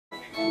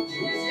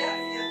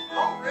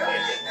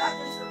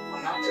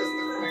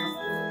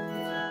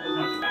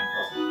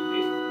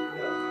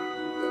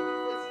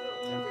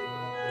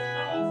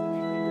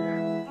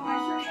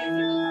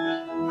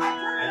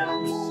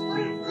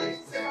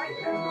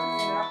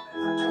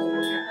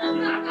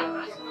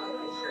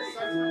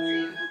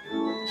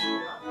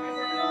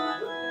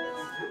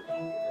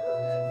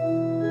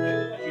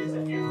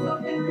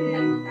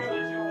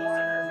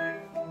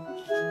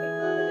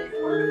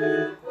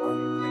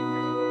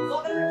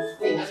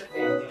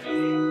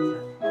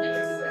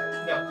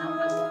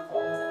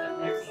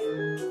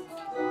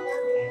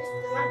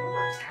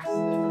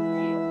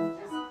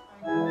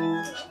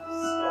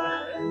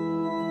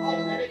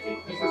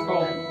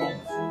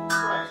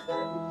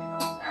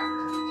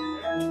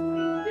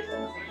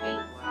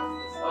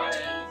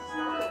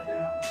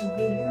Good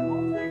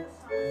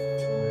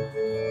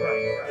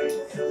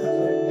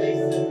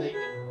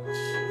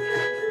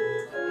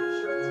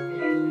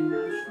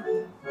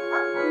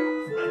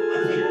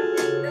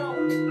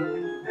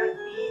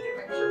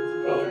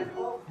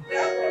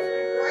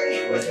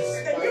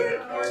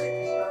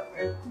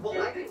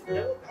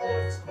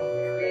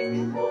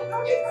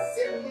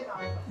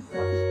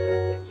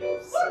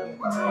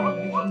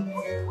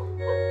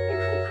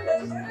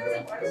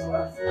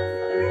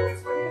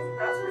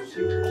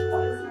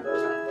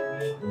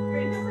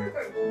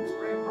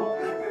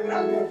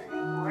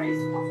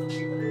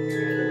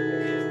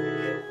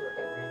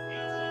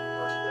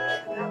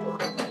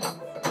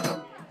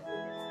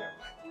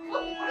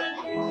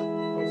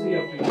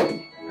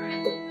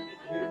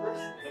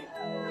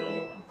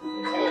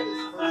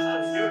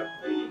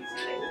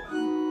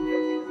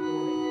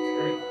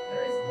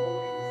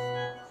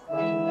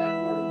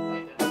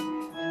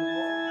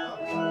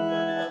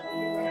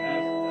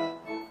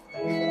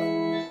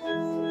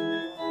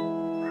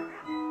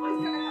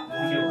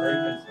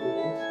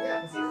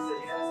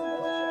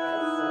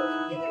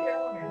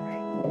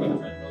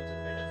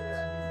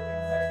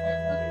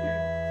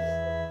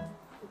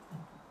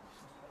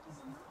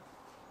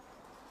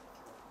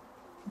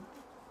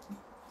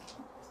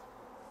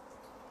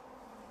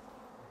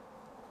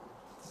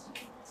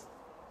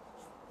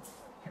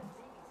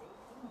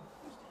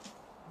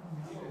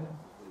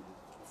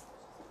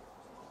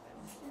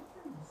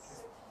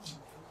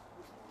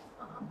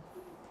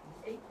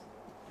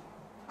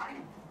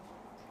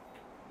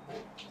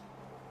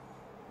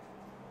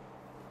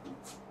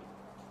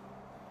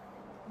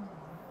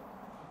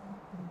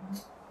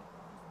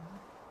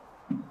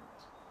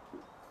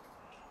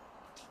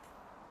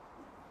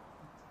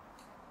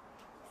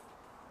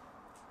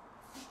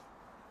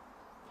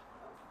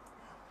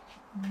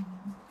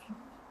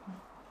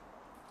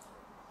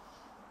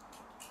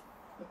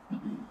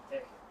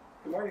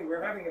morning.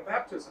 We're having a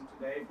baptism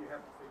today, if you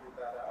haven't figured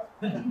that out.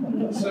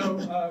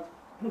 So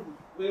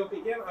we'll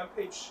begin on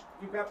page,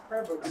 you've got the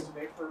prayer books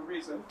today for a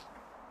reason.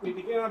 We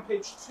begin on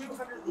page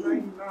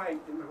 299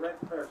 in the red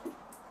prayer book.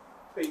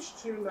 Page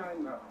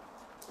 299.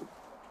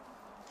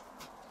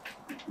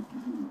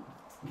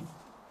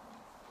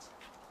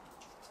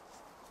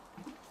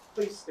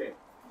 Please stand.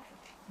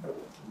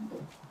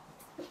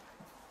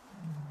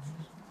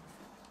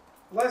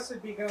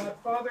 Blessed be God,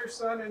 Father,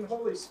 Son, and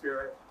Holy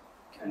Spirit.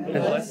 And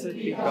blessed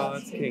be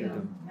God's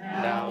kingdom,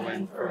 now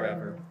and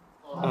forever.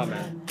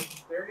 Amen.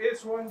 There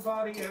is one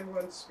body and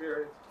one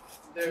Spirit.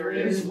 There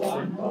is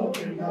one hope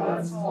in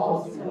God's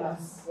call to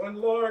us. One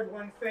Lord,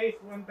 one faith,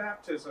 one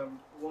baptism.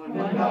 One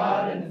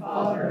God and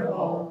Father of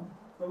all.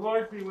 The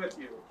Lord be with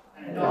you.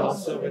 And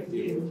also with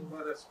you.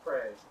 Let us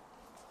pray.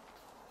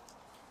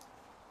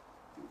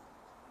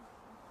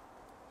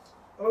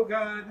 O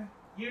God,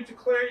 you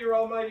declare your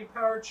almighty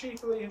power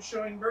chiefly in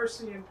showing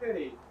mercy and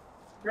pity.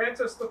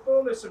 Grant us the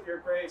fullness of your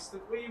grace,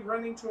 that we,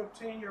 running to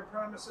obtain your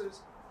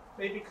promises,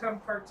 may become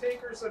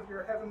partakers of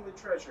your heavenly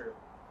treasure.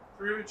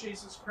 Through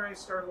Jesus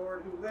Christ our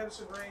Lord, who lives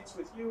and reigns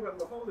with you and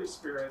the Holy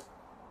Spirit,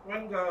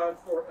 one God,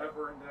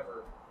 forever and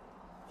ever.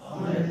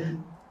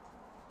 Amen.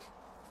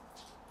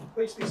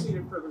 Please be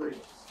seated for the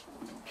readings.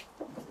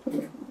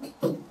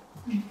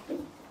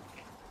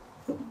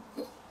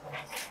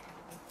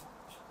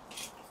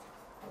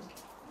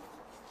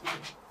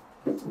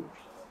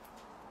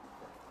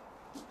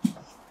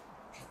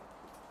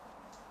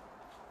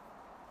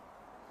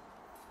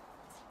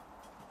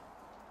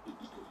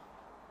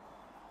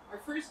 Our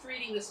first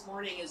reading this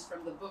morning is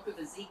from the book of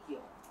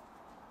Ezekiel.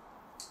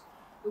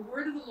 The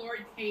word of the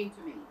Lord came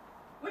to me.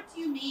 What do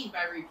you mean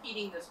by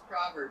repeating this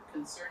proverb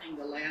concerning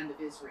the land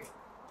of Israel?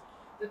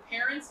 The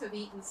parents have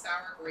eaten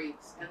sour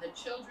grapes, and the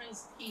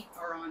children's teeth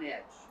are on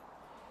edge.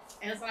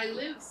 As I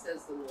live,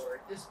 says the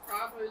Lord, this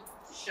proverb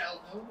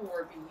shall no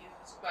more be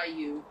used by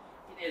you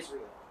in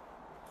Israel.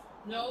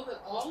 Know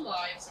that all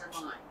lives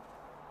are mine.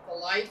 The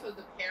life of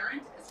the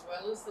parent as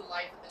well as the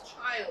life of the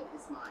child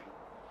is mine,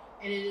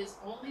 and it is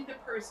only the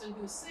person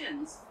who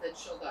sins that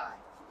shall die.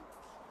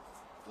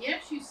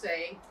 Yet you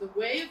say, the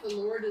way of the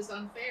Lord is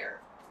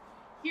unfair.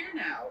 Hear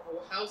now,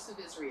 O house of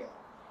Israel,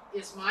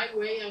 is my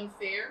way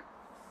unfair?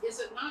 Is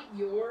it not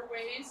your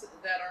ways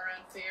that are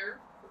unfair?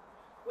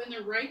 When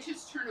the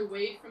righteous turn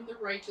away from the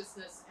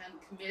righteousness and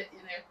commit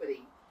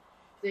iniquity,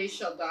 they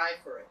shall die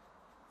for it.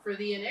 For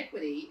the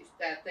iniquity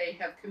that they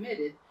have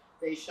committed,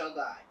 they shall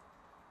die.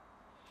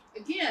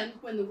 Again,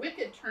 when the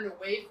wicked turn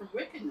away from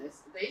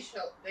wickedness they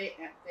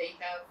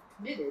have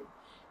committed,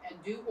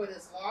 and do what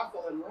is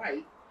lawful and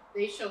right,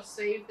 they shall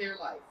save their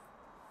life.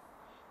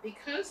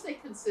 Because they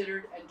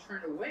considered and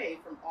turned away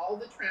from all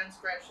the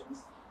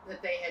transgressions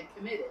that they had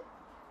committed,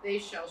 they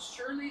shall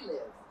surely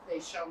live, they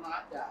shall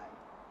not die.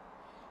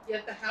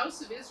 Yet the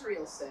house of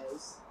Israel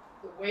says,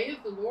 the way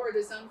of the Lord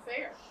is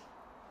unfair.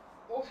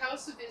 O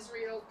house of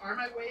Israel, are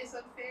my ways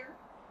unfair?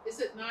 Is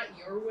it not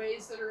your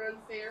ways that are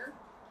unfair?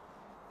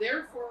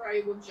 Therefore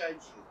I will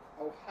judge you,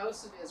 O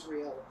house of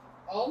Israel,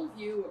 all of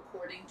you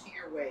according to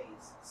your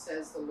ways,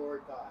 says the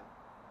Lord God.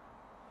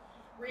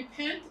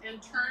 Repent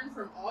and turn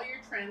from all your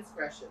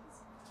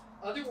transgressions.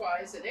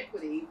 Otherwise,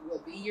 iniquity will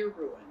be your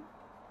ruin.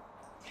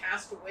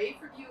 Cast away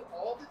from you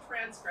all the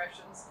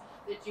transgressions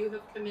that you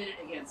have committed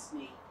against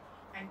me,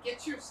 and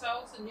get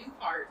yourselves a new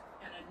heart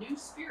and a new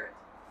spirit.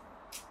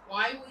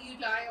 Why will you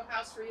die, O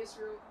house of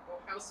Israel?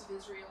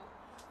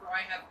 For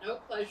I have no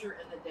pleasure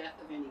in the death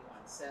of anyone,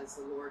 says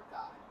the Lord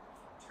God.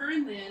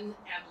 Turn then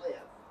and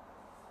live.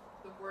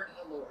 The word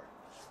of the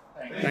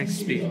Lord.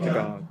 Thanks be to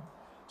God.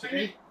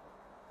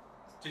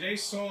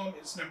 Today's psalm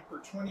is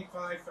number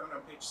 25, found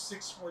on page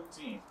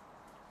 614.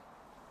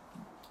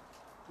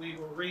 We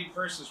will read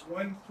verses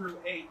 1 through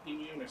 8 in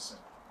unison.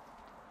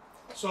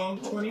 Psalm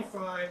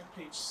 25,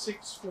 page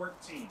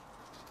 614.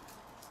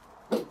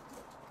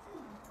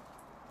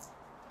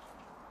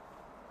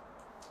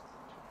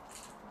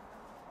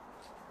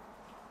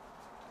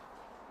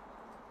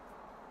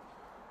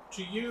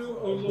 To you,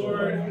 O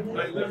Lord,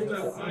 I lift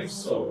up my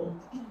soul.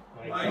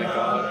 My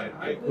God,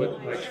 I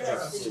put my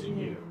trust in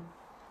you.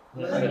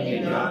 Let me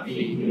not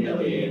be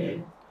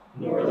humiliated,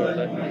 nor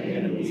let my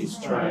enemies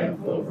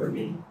triumph over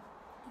me.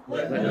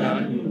 Let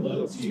none who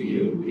look to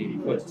you be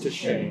put to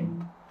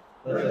shame.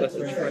 Let the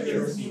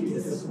treacherous be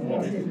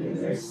disappointed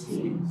in their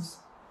schemes.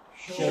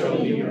 Show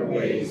me your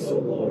ways, O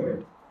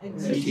Lord, and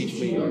teach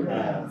me your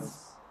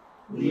paths.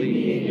 Lead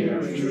me in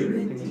your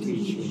truth and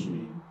teach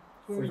me.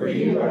 For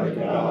you are the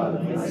God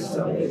of my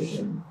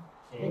salvation,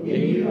 and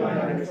in you I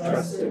have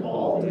trusted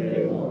all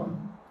day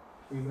long.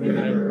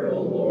 Remember,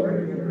 O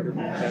Lord, your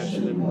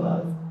compassion and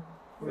love,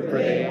 for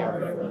they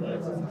are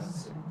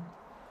everlasting.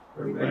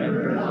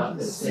 Remember not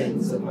the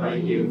sins of my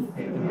youth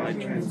and my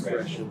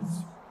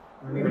transgressions.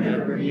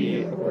 Remember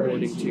me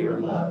according to your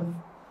love,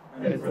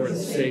 and for the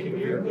sake of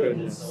your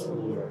goodness, O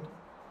Lord.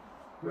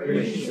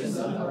 Gracious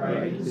and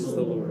upright is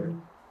the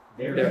Lord,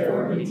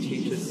 therefore he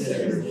teaches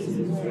sinners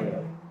in his way.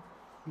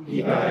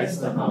 He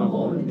guides the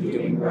humble in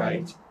doing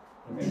right,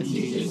 and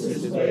teaches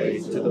his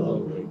ways to the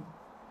lowly.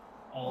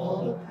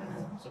 All the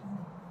paths of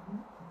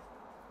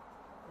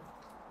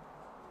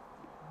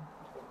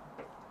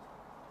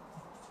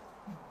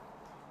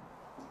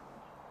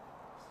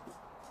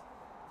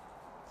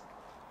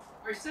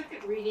Our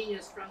second reading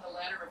is from the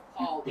letter of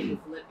Paul to the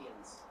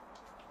Philippians.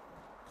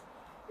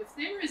 If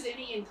there is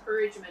any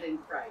encouragement in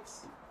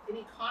Christ,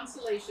 any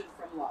consolation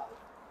from love,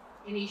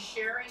 any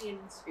sharing in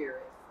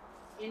spirit,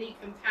 any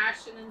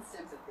compassion and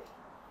sympathy,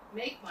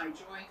 make my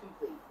joy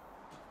complete.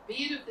 Be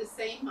it of the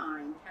same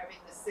mind, having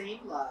the same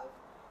love,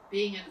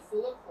 being in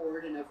full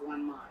accord and of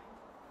one mind.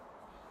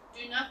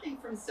 Do nothing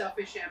from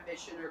selfish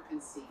ambition or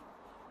conceit,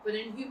 but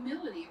in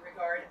humility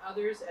regard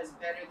others as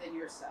better than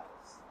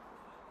yourselves.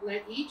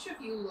 Let each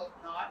of you look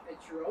not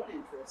at your own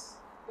interests,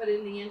 but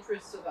in the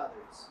interests of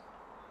others.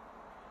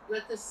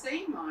 Let the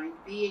same mind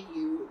be in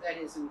you that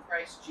is in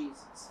Christ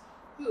Jesus,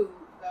 who,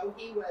 though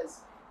he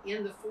was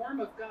in the form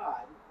of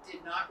God,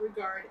 did not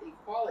regard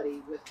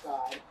equality with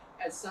God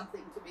as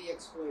something to be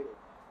exploited,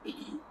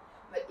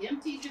 but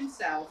emptied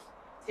himself,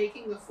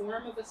 taking the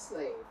form of a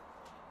slave,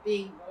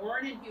 being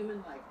born in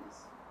human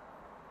likeness.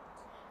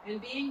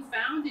 And being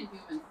found in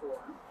human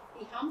form,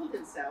 he humbled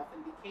himself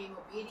and became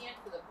obedient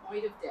to the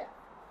point of death,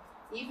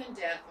 even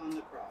death on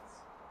the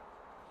cross.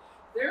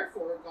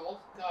 Therefore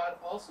God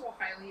also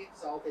highly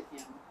exalted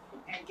him,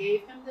 and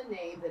gave him the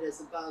name that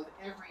is above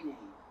every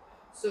name,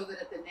 so that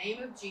at the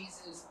name of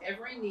Jesus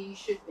every knee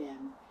should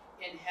bend,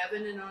 in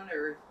heaven and on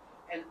earth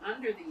and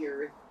under the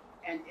earth,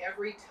 and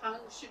every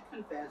tongue should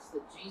confess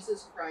that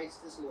Jesus Christ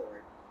is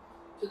Lord,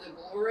 to the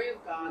glory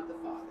of God the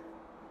Father.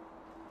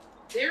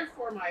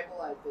 Therefore, my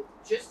beloved,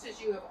 just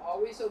as you have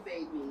always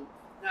obeyed me,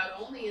 not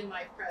only in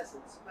my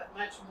presence, but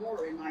much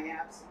more in my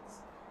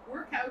absence,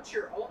 work out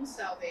your own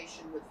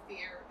salvation with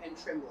fear and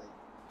trembling.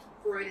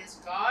 For it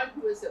is God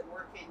who is at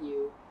work in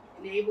you,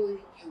 enabling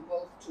you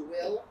both to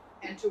will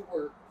and to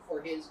work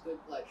for his good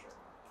pleasure.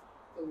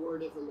 The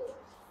word of the Lord.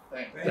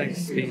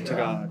 Thanks be to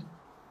God.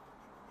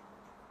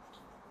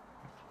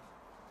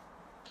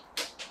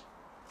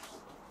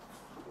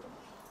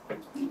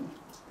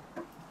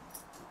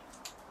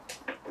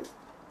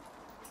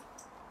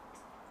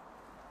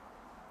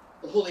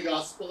 The Holy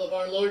Gospel of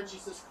our Lord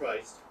Jesus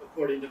Christ,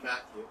 according to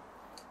Matthew.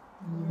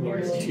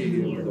 Glory to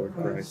you, Lord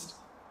Christ.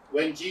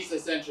 When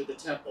Jesus entered the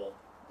temple,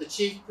 the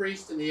chief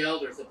priests and the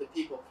elders of the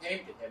people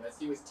came to him as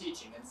he was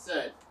teaching and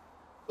said,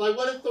 "By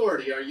what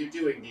authority are you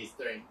doing these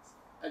things?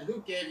 And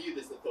who gave you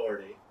this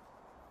authority?"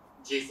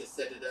 Jesus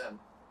said to them,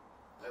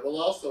 "I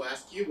will also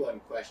ask you one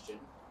question.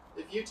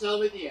 If you tell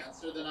me the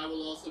answer, then I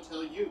will also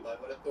tell you by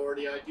what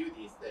authority I do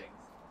these things.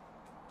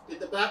 Did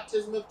the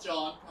baptism of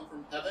John come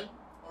from heaven,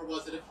 or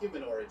was it of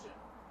human origin?"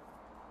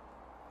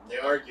 And they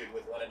argued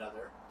with one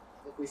another.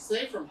 "If we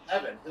say from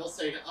heaven, he'll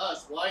say to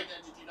us, 'Why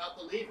then did you not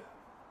believe him?'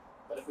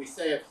 But if we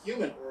say of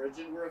human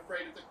origin, we're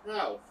afraid of the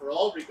crowd, for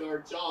all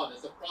regard John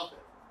as a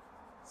prophet."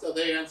 So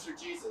they answered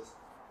Jesus,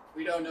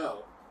 "We don't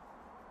know."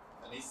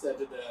 And he said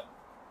to them,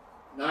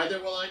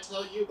 "Neither will I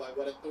tell you by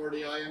what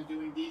authority I am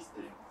doing these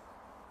things.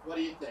 What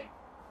do you think?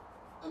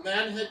 A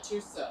man had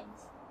 2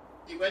 sons.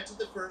 He went to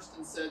the first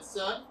and said,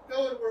 'Son,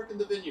 go and work in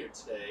the vineyard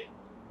today.'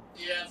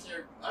 He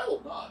answered, 'I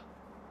will not.'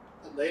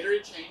 But later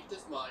he changed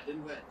his mind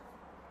and went.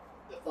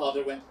 The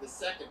father went to the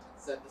second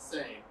and said the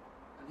same.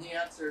 And he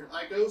answered,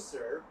 I go,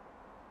 sir.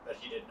 But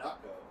he did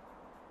not go.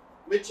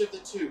 Which of the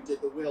two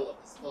did the will of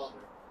his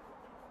father?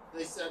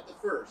 They said, the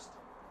first.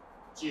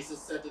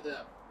 Jesus said to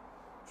them,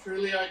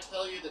 Truly I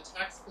tell you, the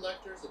tax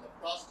collectors and the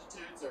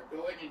prostitutes are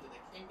going into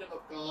the kingdom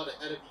of God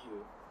ahead of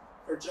you.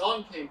 For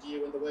John came to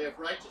you in the way of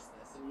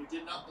righteousness, and you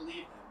did not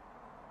believe him.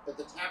 But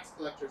the tax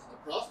collectors and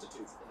the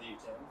prostitutes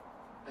believed him,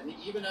 and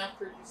even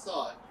after you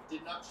saw it, you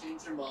did not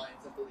change your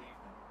minds and believe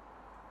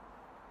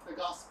him. The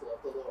Gospel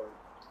of the Lord.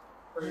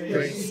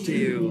 Praise to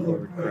you,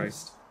 Lord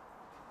Christ.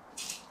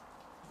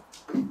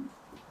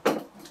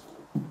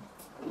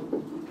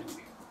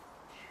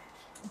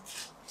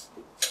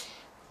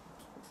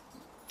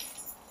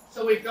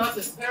 So we've got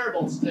this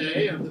parable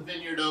today of the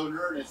vineyard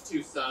owner and his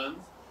two sons.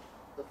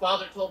 The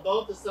father told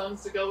both the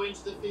sons to go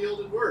into the field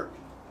and work.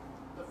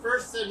 The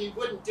first said he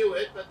wouldn't do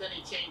it, but then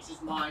he changed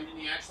his mind and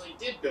he actually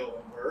did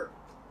go and work.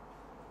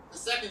 The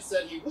second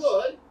said he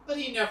would, but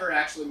he never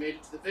actually made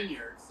it to the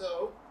vineyard.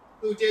 So,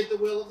 who did the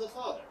will of the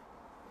father?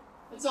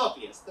 It's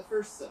obvious, the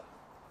first son.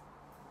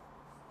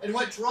 And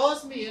what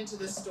draws me into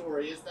this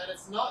story is that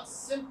it's not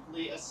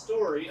simply a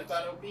story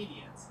about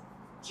obedience.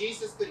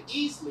 Jesus could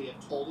easily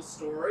have told a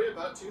story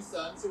about two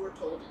sons who were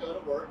told to go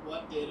to work,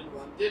 one did and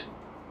one didn't.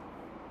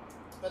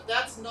 But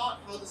that's not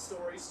how the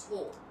story's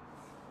told.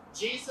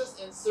 Jesus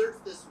inserts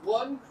this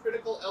one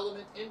critical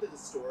element into the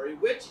story,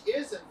 which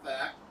is, in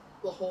fact,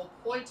 the whole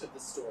point of the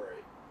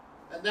story.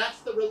 And that's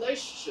the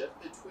relationship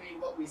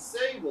between what we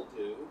say we'll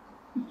do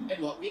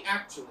and what we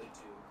actually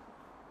do.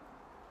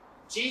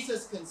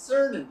 Jesus'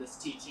 concern in this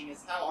teaching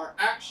is how our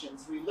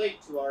actions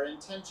relate to our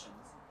intentions.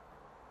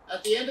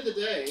 At the end of the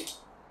day,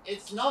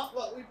 it's not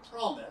what we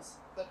promise,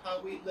 but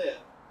how we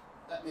live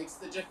that makes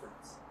the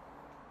difference.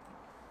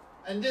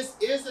 And this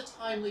is a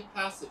timely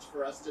passage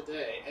for us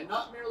today, and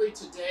not merely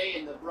today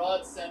in the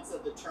broad sense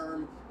of the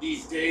term,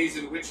 these days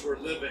in which we're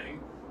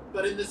living,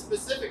 but in the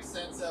specific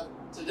sense of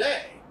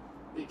today.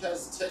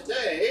 Because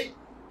today,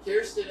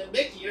 Kirsten and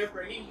Mickey are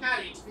bringing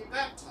Hattie to be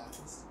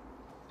baptized.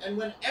 And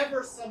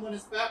whenever someone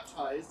is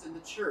baptized in the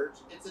church,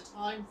 it's a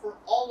time for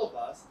all of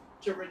us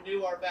to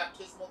renew our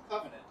baptismal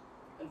covenant.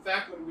 In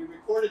fact, when we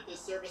recorded this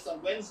service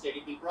on Wednesday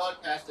to be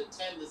broadcast at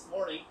 10 this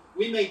morning,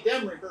 we made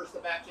them rehearse the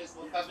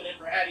baptismal covenant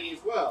for Hattie as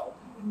well.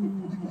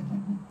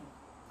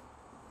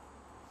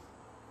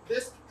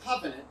 This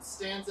covenant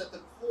stands at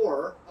the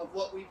core of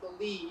what we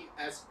believe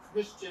as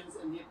Christians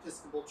in the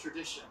Episcopal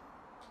tradition.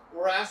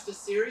 We're asked a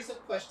series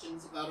of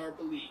questions about our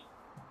belief.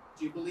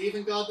 Do you believe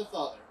in God the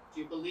Father? Do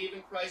you believe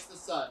in Christ the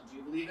Son? Do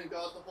you believe in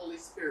God the Holy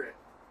Spirit?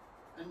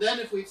 And then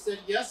if we've said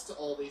yes to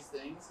all these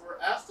things,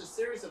 we're asked a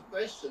series of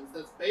questions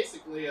that's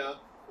basically a,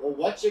 well,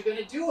 what you going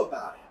to do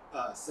about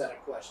it set of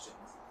questions.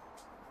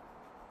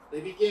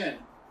 They begin,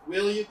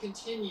 will you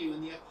continue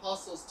in the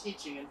apostles'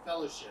 teaching and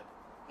fellowship,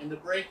 in the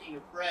breaking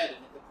of bread and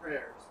in the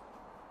prayers?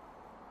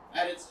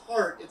 At its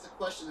heart, it's a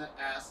question that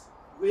asks,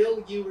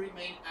 will you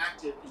remain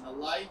active in the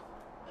life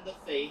and the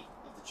faith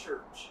of the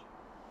church?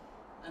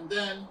 And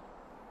then,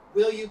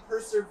 will you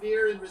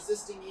persevere in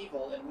resisting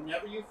evil, and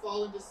whenever you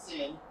fall into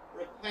sin,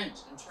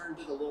 repent and turn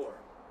to the Lord?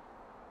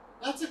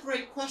 That's a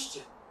great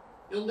question.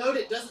 You'll note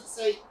it doesn't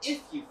say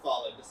if you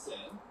fall into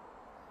sin,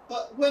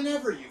 but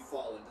whenever you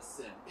fall into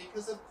sin,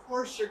 because of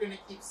course you're going to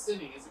keep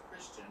sinning as a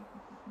Christian.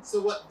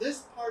 So what this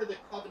part of the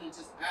covenant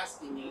is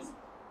asking is,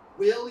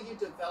 will you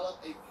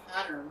develop a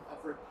pattern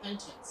of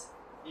repentance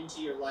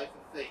into your life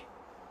of faith?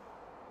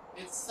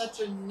 It's such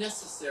a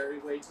necessary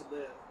way to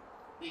live,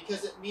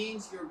 because it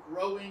means you're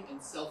growing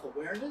in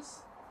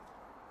self-awareness,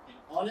 in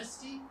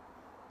honesty,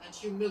 and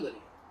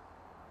humility.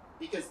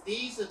 Because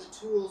these are the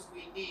tools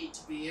we need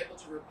to be able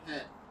to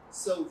repent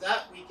so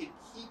that we can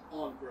keep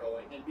on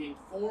growing and being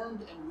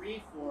formed and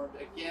reformed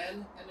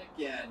again and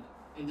again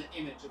in the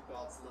image of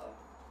God's love.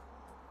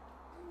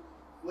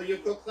 Will you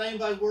proclaim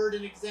by word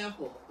and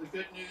example the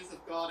good news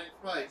of God in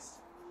Christ?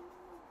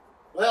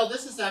 Well,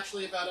 this is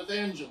actually about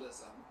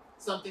evangelism,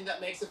 something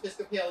that makes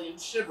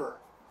Episcopalians shiver.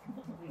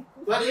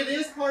 But it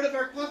is part of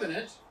our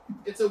covenant.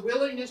 It's a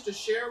willingness to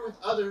share with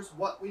others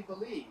what we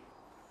believe.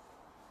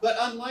 But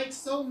unlike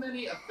so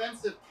many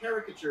offensive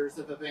caricatures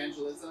of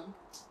evangelism,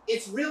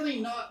 it's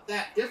really not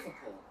that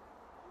difficult.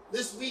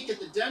 This week at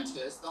the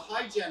dentist, the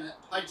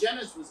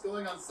hygienist was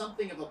going on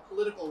something of a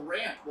political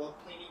rant while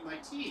cleaning my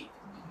teeth.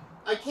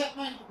 I kept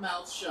my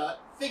mouth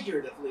shut,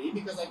 figuratively,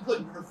 because I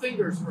couldn't. Her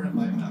fingers were in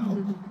my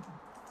mouth.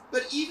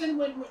 But even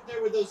when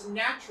there were those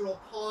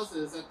natural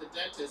pauses at the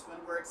dentist, when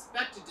we're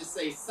expected to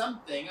say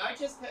something, I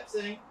just kept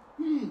saying,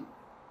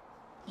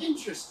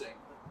 interesting.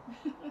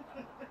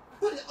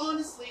 But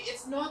honestly,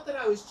 it's not that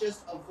I was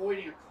just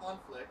avoiding a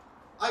conflict.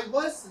 I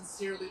was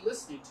sincerely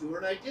listening to her,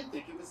 and I did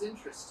think it was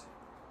interesting.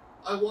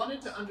 I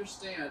wanted to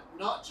understand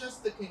not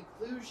just the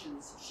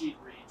conclusions she'd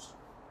reached,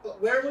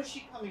 but where was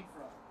she coming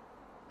from,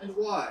 and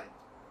why?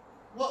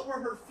 What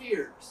were her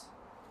fears,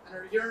 and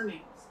her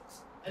yearnings,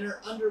 and her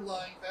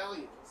underlying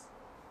values?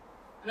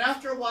 And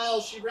after a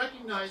while, she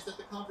recognized that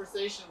the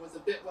conversation was a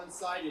bit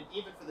one-sided,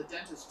 even for the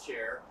dentist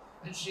chair,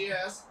 and she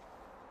asked,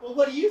 well,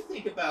 what do you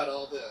think about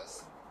all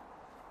this?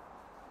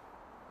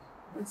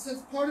 And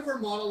since part of her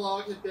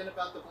monologue had been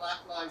about the Black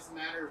Lives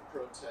Matter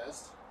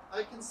protest,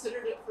 I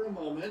considered it for a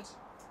moment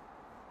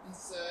and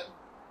said,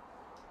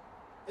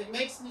 "It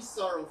makes me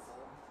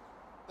sorrowful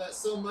that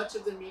so much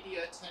of the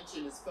media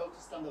attention is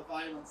focused on the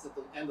violence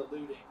and the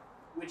looting,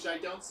 which I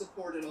don't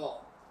support at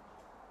all.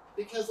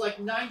 Because like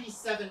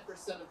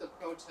 97% of the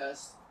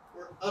protests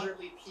were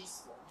utterly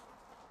peaceful.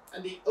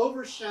 And the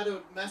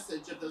overshadowed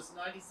message of those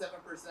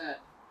 97%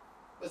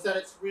 was that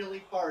it's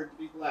really hard to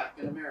be black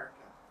in America.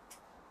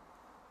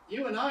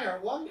 You and I are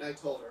white," I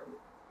told her.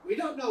 "We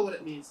don't know what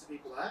it means to be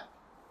black.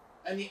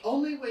 And the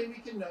only way we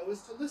can know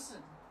is to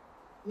listen.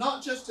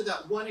 Not just to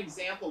that one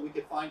example we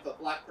could find of a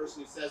black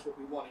person who says what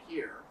we want to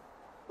hear,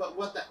 but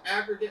what the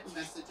aggregate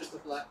message of the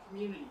black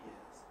community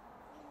is.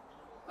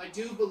 I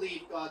do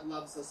believe God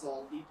loves us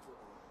all equally,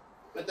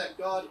 but that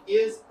God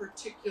is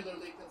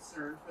particularly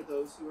concerned for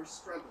those who are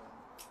struggling.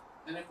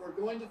 And if we're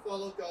going to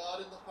follow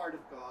God and the heart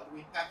of God,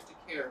 we have to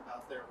care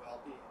about their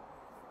well-being.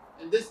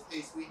 In this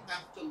case, we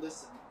have to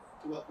listen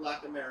to what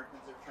black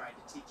Americans are trying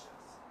to teach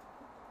us."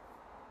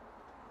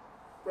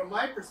 From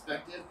my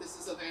perspective, this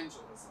is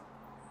evangelism.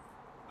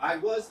 I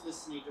was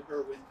listening to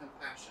her with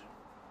compassion,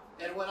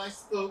 and when I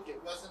spoke,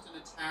 it wasn't an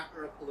attack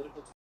or a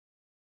political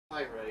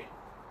tirade,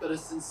 but a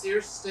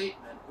sincere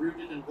statement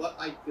rooted in what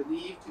I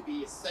believe to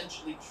be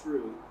essentially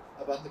true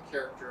about the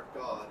character of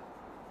God,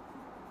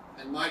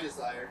 and my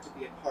desire to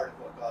be a part of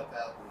what God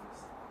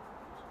values.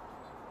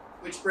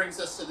 Which brings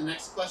us to the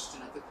next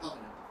question of the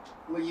covenant.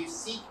 Will you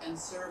seek and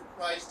serve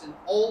Christ in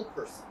all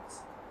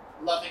persons,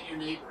 loving your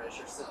neighbor as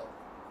yourself?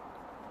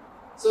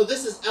 So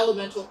this is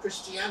elemental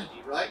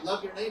Christianity, right?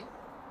 Love your neighbor.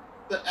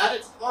 But at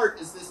its heart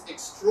is this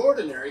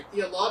extraordinary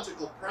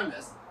theological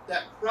premise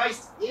that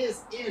Christ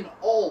is in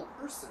all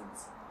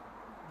persons.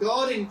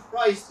 God in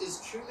Christ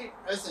is truly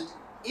present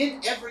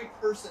in every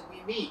person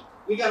we meet.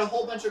 We got a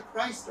whole bunch of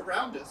Christ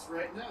around us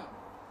right now.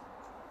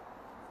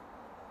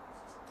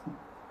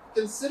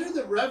 Consider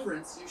the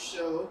reverence you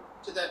show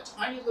to that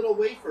tiny little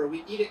wafer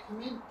we eat at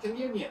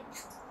communion.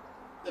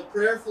 The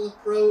prayerful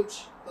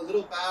approach, the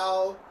little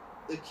bow,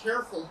 the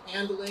careful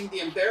handling, the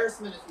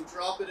embarrassment if you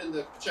drop it in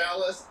the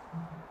chalice,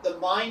 the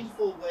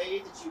mindful way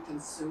that you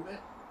consume it.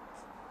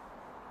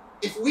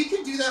 If we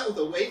could do that with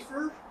a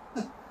wafer,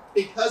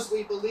 because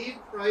we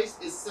believe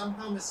Christ is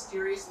somehow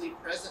mysteriously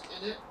present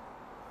in it,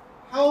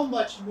 how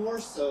much more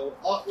so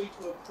ought we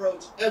to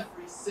approach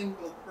every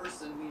single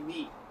person we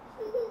meet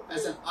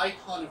as an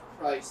icon of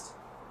Christ,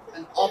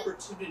 an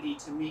opportunity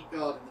to meet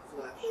God in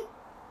the flesh?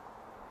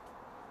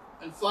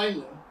 And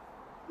finally,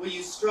 will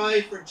you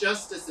strive for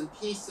justice and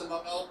peace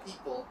among all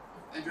people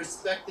and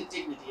respect the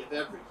dignity of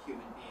every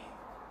human being?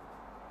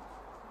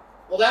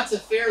 Well, that's a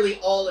fairly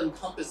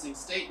all-encompassing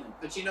statement,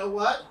 but you know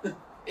what?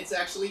 It's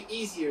actually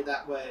easier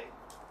that way.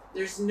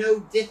 There's no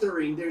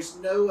dithering, there's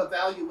no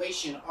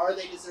evaluation. Are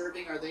they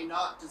deserving, are they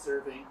not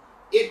deserving?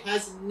 It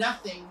has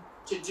nothing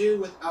to do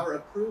with our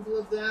approval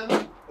of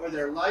them, or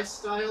their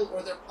lifestyle,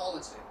 or their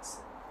politics.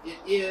 It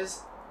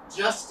is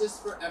justice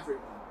for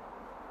everyone,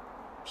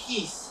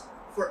 peace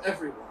for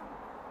everyone,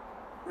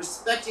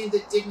 respecting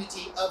the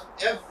dignity of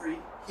every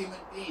human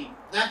being.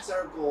 That's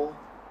our goal,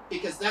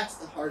 because that's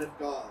the heart of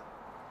God,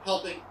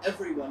 helping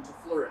everyone to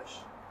flourish.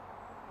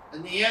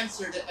 And the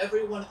answer to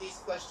every one of these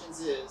questions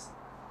is,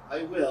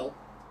 I will,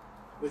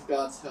 with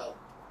God's help.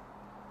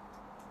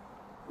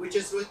 Which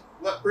is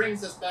what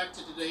brings us back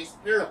to today's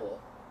parable,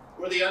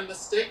 where the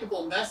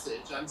unmistakable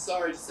message, I'm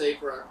sorry to say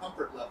for our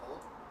comfort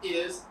level,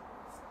 is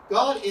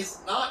God is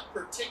not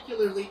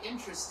particularly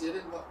interested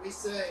in what we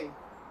say,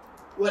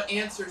 what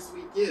answers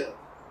we give.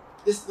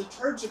 This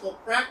liturgical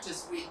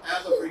practice we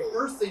have of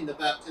rehearsing the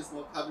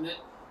baptismal covenant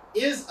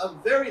is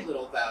of very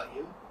little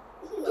value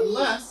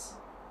unless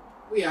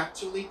we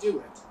actually do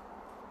it.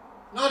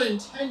 Not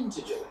intend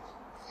to do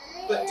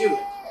it, but do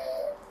it.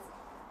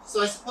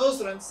 So I suppose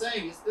what I'm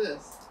saying is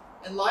this.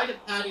 In light of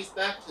Hattie's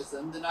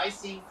baptism, the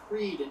Nicene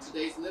Creed in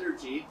today's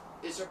liturgy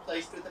is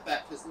replaced with the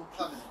baptismal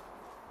covenant.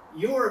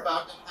 You're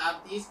about to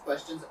have these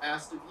questions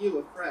asked of you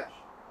afresh.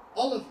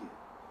 All of you.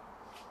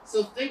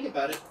 So think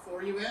about it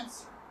before you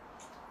answer.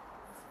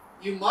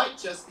 You might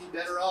just be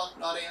better off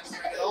not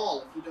answering at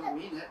all if you don't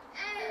mean it.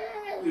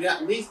 You'd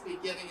at least be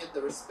giving it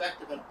the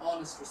respect of an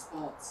honest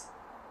response.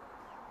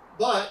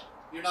 But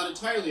you're not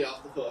entirely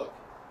off the hook.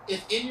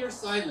 If in your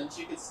silence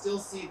you could still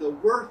see the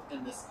worth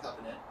in this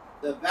covenant,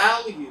 the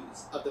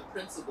values of the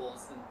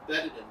principles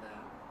embedded in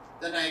them,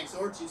 then I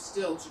exhort you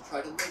still to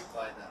try to live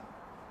by them.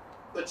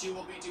 But you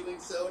will be doing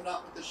so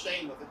not with the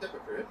shame of a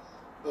hypocrite,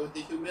 but with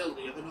the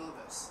humility of a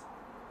novice,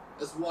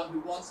 as one who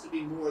wants to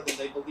be more than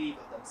they believe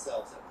of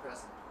themselves at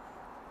present.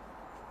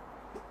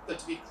 But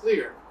to be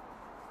clear,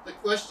 the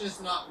question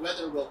is not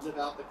whether we'll live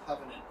out the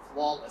covenant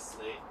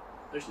flawlessly.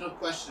 There's no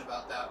question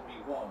about that,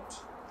 we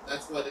won't.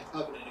 That's why the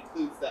covenant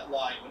includes that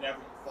line, whenever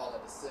you fall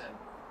into sin.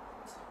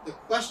 The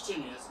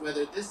question is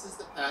whether this is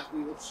the path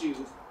we will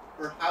choose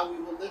for how we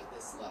will live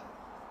this life.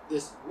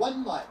 This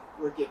one life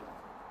we're given.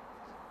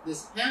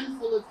 This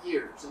handful of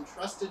years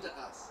entrusted to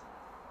us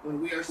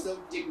when we are so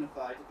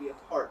dignified to be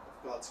a part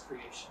of God's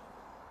creation.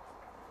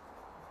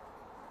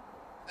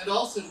 And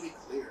also, to be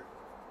clear,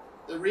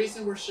 the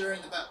reason we're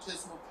sharing the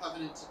baptismal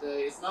covenant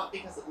today is not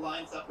because it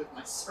lines up with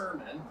my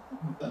sermon,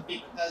 but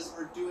because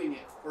we're doing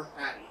it for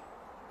Hattie.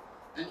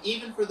 And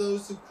even for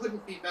those who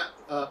couldn't be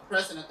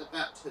present at the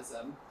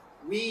baptism,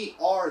 we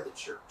are the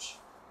church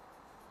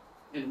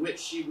in which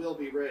she will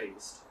be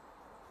raised.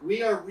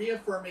 We are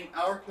reaffirming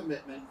our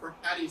commitment for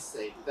Hattie's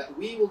sake that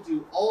we will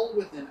do all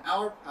within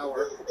our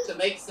power to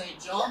make St.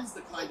 John's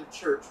the kind of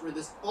church where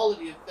this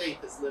quality of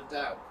faith is lived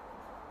out.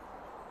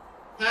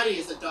 Hattie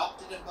is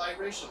adopted and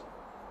biracial.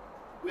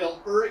 Will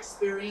her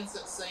experience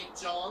at St.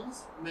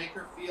 John's make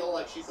her feel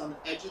like she's on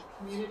the edge of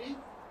community,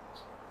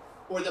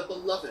 or the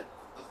beloved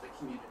of the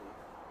community?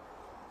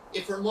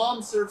 If her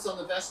mom serves on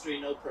the vestry,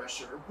 no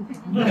pressure.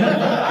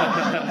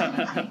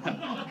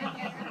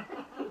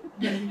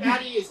 And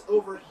Hattie is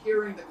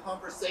overhearing the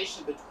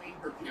conversation between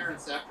her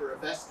parents after a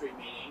vestry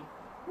meeting.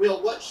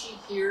 Will what she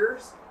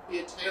hears be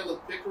a tale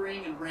of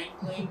bickering and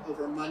wrangling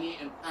over money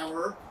and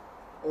power,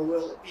 or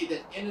will it be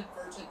the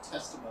inadvertent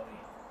testimony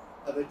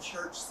of a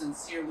church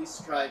sincerely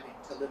striving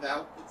to live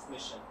out its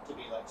mission to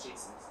be like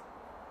Jesus?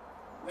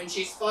 When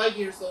she's 5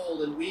 years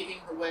old and weaving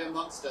her way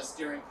amongst us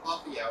during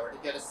coffee hour to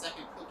get a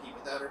second cookie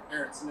without her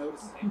parents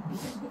noticing,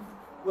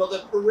 will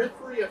the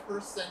periphery of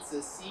her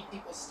senses see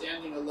people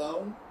standing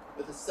alone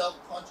with a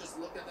self-conscious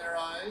look in their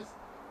eyes?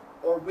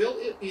 Or will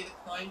it be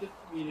the kind of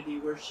community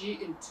where she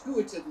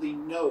intuitively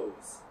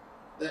knows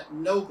that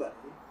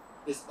nobody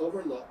is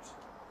overlooked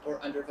or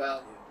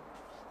undervalued?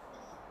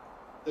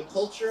 The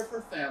culture of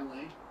her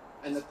family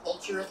and the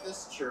culture of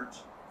this church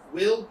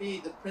will be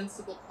the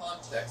principal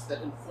context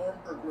that inform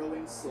her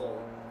growing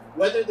soul,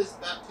 whether this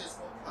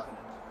baptismal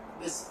covenant,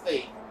 this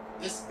faith,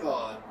 this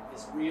God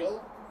is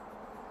real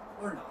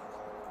or not.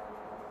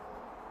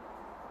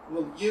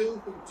 Will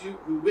you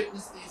who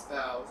witness these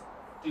vows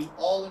do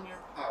all in your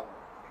power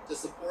to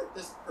support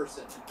this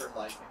person in her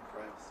life in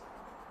Christ?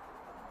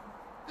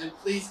 And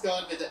please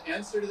God, may the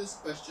answer to this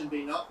question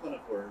be not one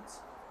of words,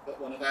 but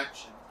one of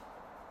action.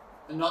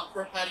 And not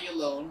for Hattie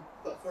alone,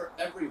 but for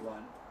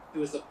everyone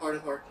who is a part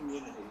of our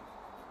community.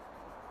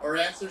 Our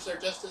answers are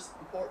just as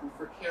important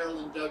for Carol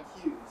and Doug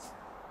Hughes,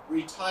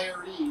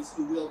 retirees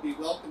who will be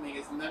welcoming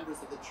as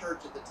members of the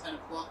church at the 10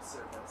 o'clock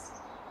service.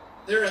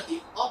 They're at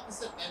the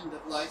opposite end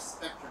of life's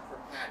spectrum from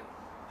Hattie,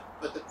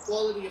 but the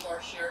quality of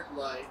our shared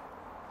life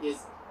is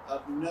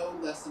of no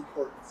less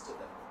importance to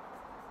them.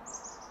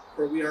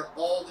 For we are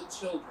all the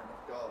children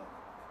of God,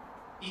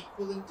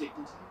 equal in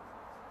dignity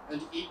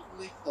and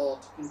equally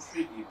called to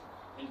contribute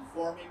in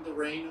forming the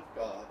reign of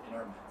God in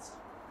our midst.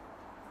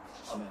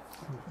 Amen.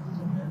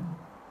 Amen.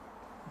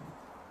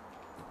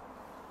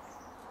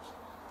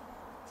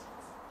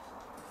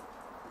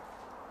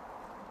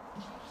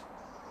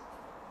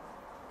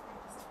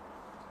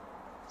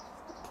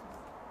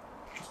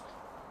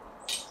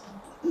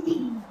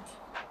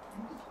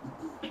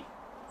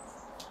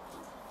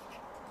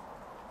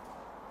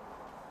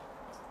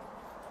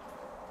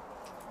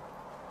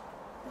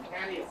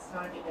 Hattie, it's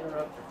time to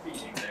interrupt your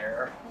feeding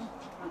there.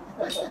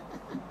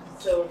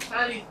 So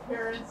Hattie's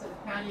parents and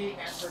Hattie and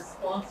her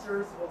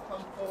sponsors will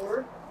come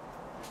forward.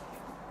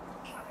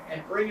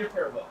 And bring your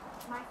prayer book.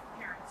 My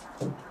parents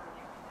are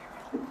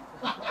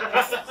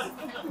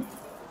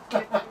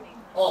there.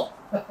 Oh,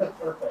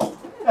 perfect.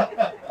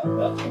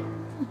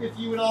 If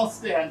you would all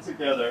stand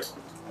together.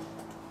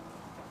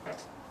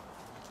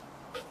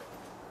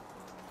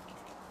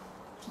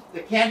 The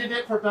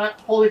candidate for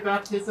holy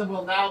baptism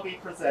will now be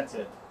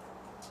presented.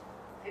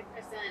 I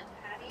present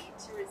Hattie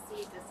to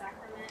receive the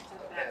sacrament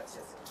of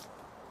baptism.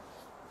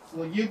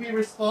 Will you be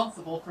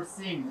responsible for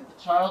seeing that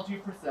the child you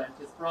present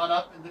is brought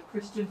up in the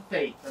Christian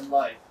faith and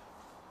life?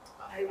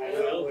 I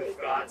will with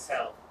God's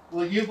help.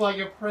 Will you, by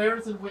your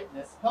prayers and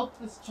witness, help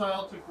this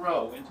child to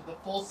grow into the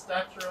full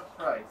stature of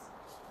Christ?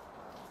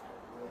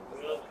 I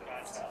will with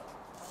God's help.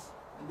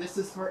 And this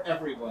is for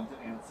everyone to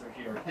answer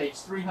here. Page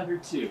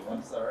 302,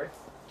 I'm sorry.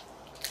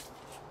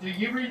 Do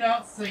you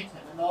renounce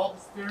Satan and all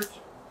the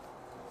spiritual...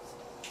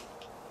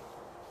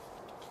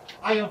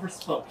 I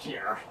overspoke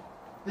here.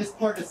 This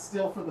part is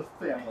still for the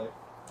family.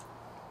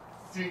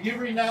 Do you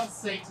renounce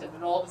Satan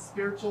and all the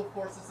spiritual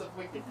forces of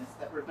wickedness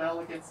that rebel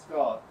against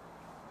God?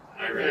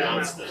 I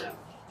renounce them.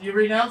 Do you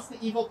renounce the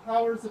evil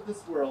powers of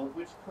this world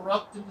which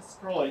corrupt and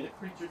destroy the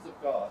creatures of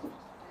God?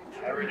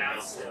 I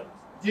renounce them.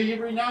 Do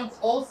you renounce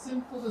all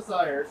sinful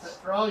desires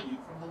that draw you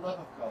from the love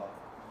of God?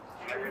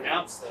 I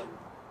renounce them.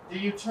 Do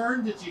you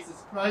turn to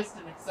Jesus Christ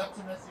and accept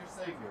Him as your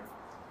Savior?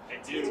 I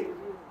do.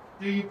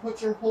 Do you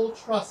put your whole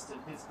trust in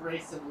His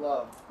grace and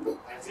love?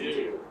 I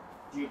do.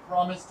 Do you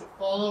promise to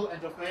follow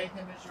and obey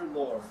Him as your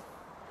Lord?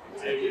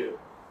 I do.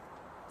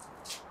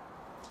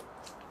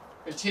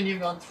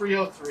 Continuing on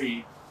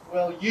 303,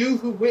 will you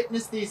who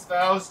witness these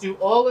vows do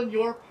all in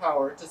your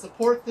power to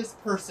support this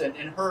person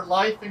in her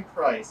life in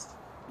Christ?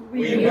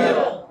 We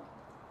will.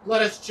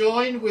 Let us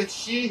join with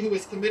she who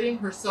is committing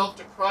herself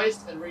to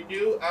Christ and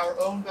renew our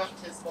own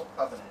baptismal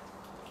covenant.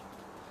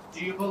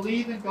 Do you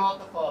believe in God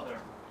the Father?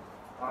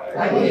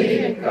 I believe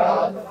in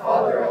God the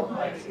Father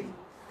Almighty,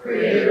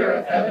 creator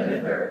of heaven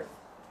and earth.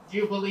 Do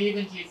you believe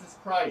in Jesus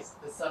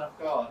Christ, the Son of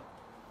God?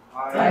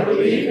 I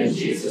believe in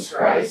Jesus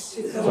Christ,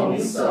 his only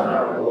Son,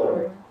 our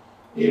Lord.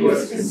 He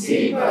was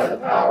conceived by the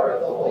power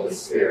of the Holy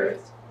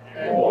Spirit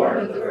and born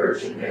of the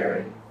Virgin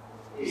Mary.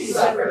 He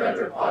suffered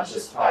under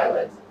Pontius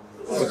Pilate,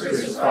 was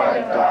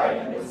crucified, died,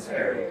 and was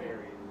buried.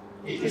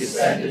 He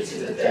descended to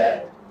the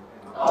dead.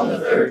 On the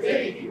third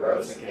day he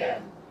rose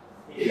again.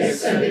 He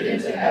ascended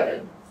into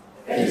heaven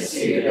and is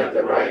seated at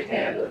the right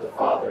hand of the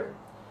Father.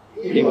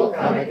 He will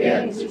come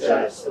again to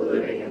judge the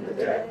living and the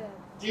dead.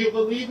 Do you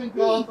believe in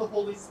God, the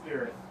Holy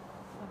Spirit?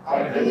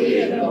 I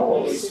believe in the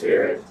Holy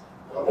Spirit,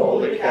 the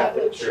Holy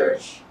Catholic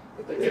Church,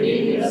 the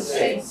communion of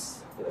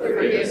saints, the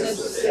forgiveness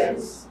of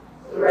sins,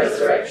 the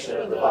resurrection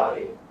of the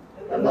body,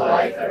 and the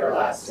life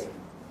everlasting.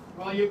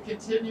 Will you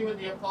continue in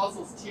the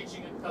apostles'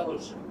 teaching and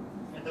fellowship,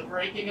 in the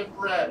breaking of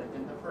bread and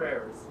in the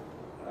prayers?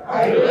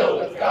 I will,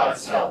 with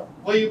God's help.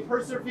 Will you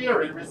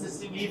persevere in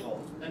resisting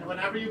evil, and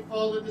whenever you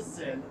fall into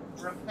sin,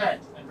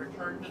 repent and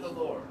return to the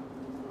Lord?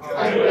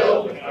 I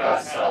will, with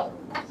God's help.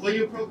 Will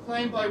you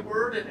proclaim by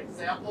word and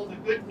example the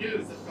good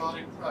news of God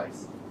in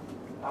Christ?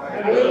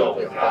 I will,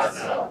 with God's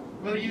help.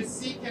 Will you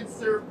seek and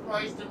serve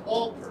Christ in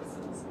all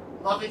persons,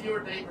 loving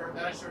your neighbor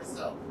as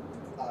yourself?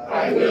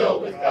 I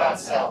will, with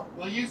God's help.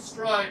 Will you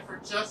strive for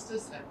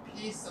justice and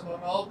peace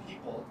among all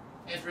people,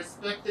 and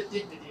respect the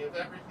dignity of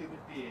every human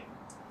being?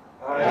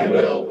 I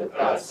will, with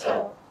God's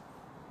help.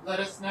 Let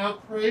us now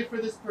pray for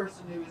this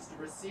person who is to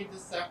receive the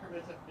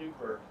sacrament of new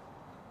birth.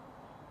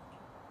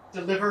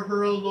 Deliver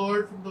her, O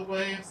Lord, from the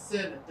way of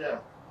sin and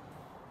death.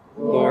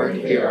 Lord,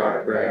 hear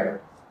our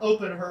prayer.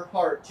 Open her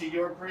heart to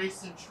your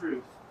grace and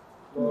truth.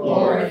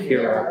 Lord,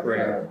 hear our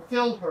prayer.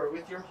 Fill her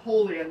with your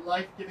holy and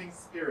life-giving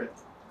Spirit.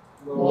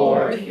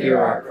 Lord, hear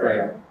our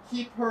prayer.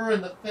 Keep her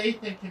in the faith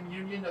and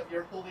communion of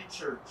your holy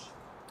church.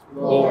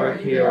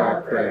 Lord, hear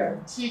our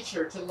prayer. Teach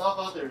her to love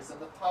others in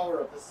the power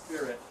of the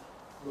Spirit.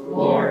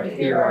 Lord,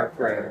 hear our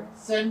prayer.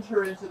 Send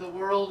her into the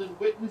world and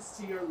witness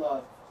to your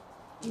love.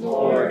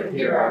 Lord,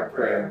 hear our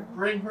prayer.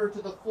 Bring her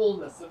to the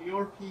fullness of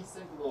your peace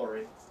and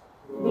glory.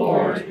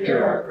 Lord,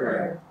 hear our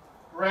prayer.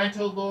 Grant,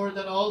 O Lord,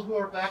 that all who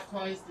are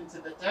baptized into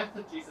the death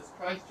of Jesus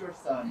Christ, your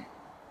Son,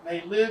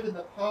 may live in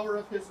the power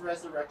of his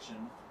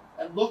resurrection,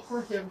 and look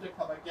for him to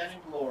come again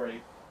in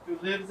glory, who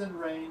lives and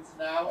reigns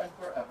now and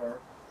forever.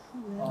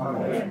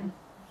 Amen.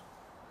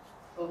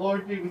 The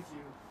Lord be with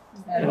you.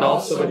 And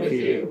also with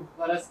you.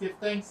 Let us give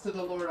thanks to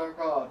the Lord our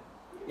God.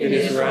 It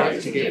is right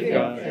to give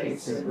God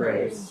thanks and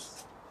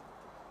praise.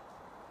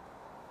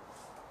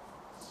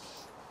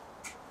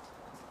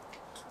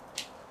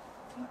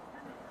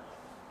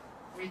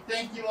 We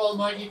thank you,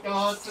 Almighty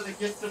God, for the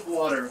gift of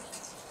water.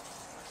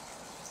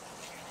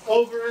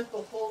 Over it,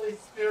 the Holy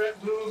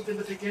Spirit moved in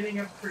the beginning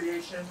of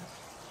creation.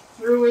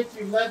 Through it,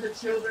 you led the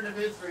children of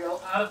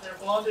Israel out of their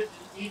bondage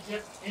in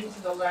Egypt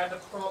into the land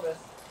of promise.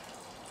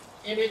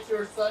 In it,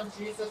 your Son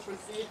Jesus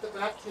received the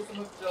baptism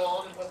of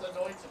John and was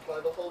anointed by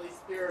the Holy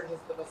Spirit as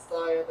the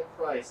Messiah, the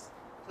Christ,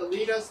 to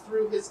lead us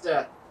through his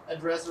death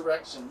and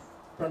resurrection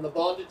from the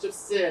bondage of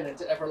sin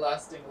into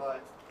everlasting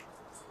life.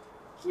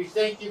 We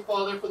thank you,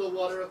 Father, for the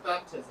water of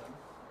baptism.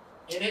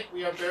 In it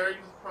we are buried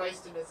with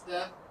Christ in his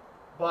death.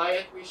 By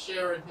it we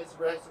share in his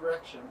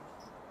resurrection.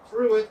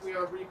 Through it we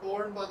are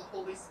reborn by the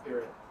Holy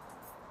Spirit.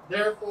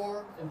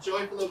 Therefore, in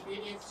joyful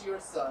obedience to your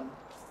Son,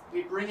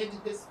 we bring into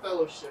his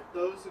fellowship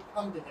those who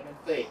come to him in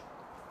faith,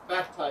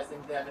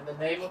 baptizing them in the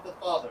name of the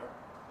Father,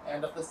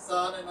 and of the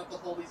Son, and of the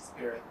Holy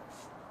Spirit.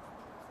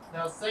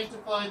 Now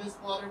sanctify this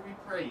water, we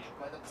pray you,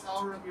 by the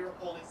power of your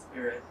Holy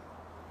Spirit,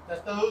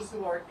 that those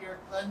who are here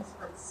cleansed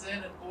from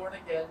sin and born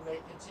again may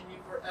continue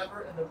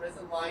forever in the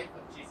risen life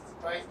of Jesus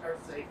Christ our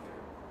Savior.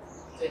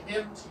 To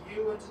him, to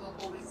you, and to the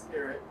Holy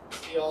Spirit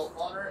be all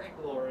honor and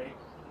glory,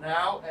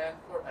 now and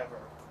forever.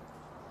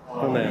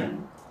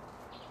 Amen.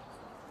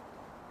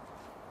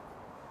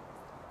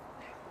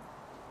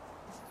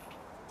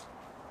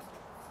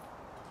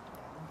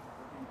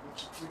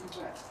 Pretty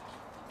wet.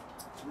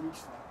 3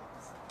 times.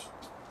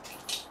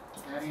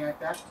 Hattie, I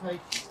baptize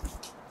you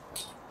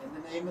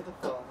in the name of the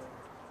Father,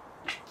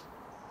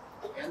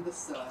 and the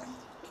Son,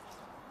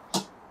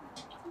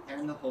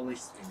 and the Holy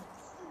Spirit.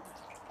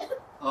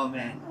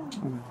 Amen.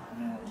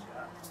 Amen.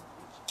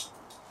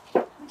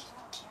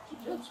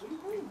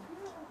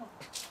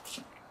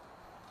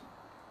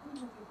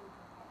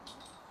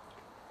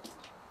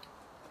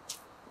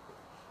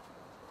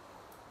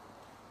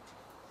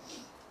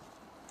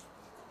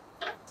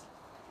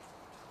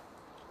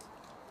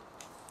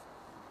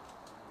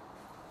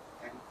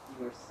 And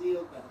you are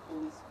sealed by the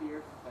Holy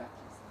Spirit of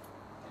baptism,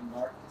 and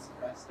marked as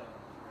Christ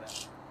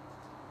forever.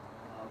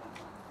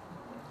 Amen.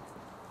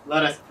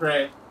 Let us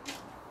pray.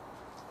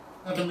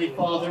 Heavenly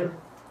Father,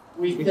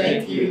 we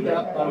thank you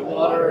that by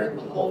water and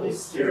the Holy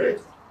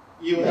Spirit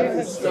you have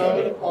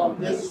bestowed upon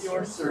this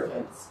your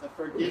servant the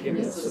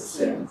forgiveness of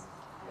sins,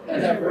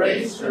 and have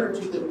raised her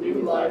to the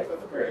new life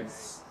of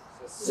grace.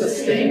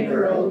 Sustain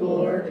her, O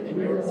Lord, in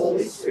your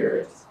Holy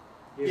Spirit.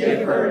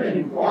 Give her an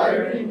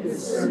inquiring,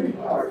 discerning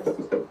heart,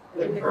 the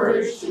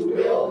courage to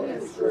will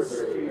and to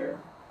persevere,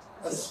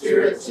 a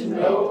spirit to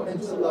know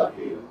and to love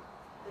you,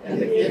 and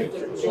the gift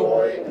of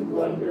joy and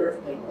wonder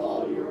in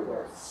all your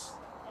works.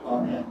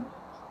 Amen.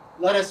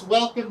 Let us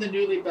welcome the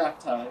newly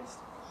baptized.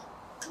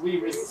 We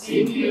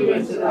receive you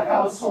into the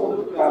household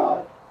of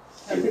God,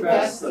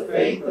 confess the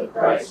faith of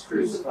Christ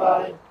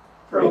crucified,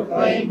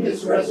 proclaim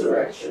his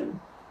resurrection,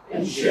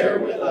 and share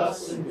with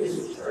us in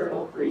his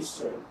eternal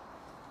priesthood.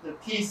 The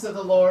peace of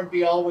the Lord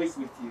be always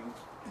with you.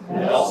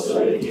 And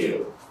also with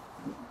you.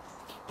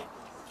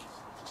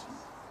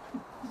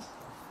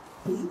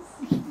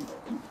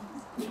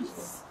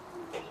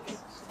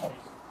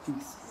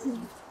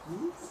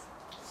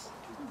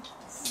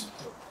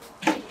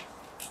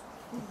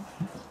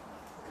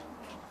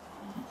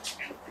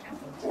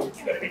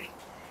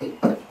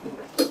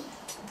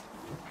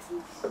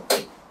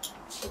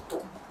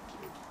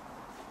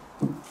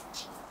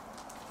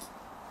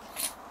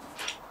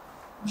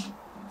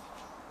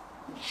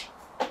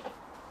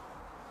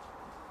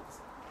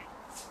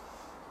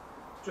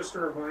 Just a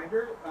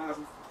reminder,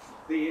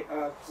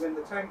 when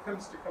the time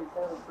comes to come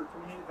forward for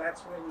communion,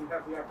 that's when you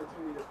have the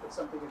opportunity to put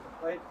something in the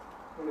plate.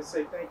 I want to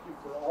say thank you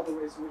for all the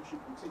ways in which you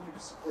continue to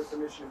support the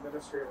mission and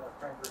ministry of our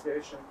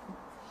congregation,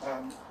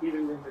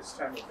 even in this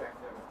time of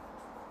pandemic.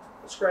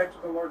 Ascribe to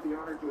the Lord the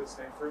honor to his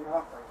name, bring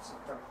offerings and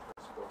come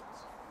to his courts.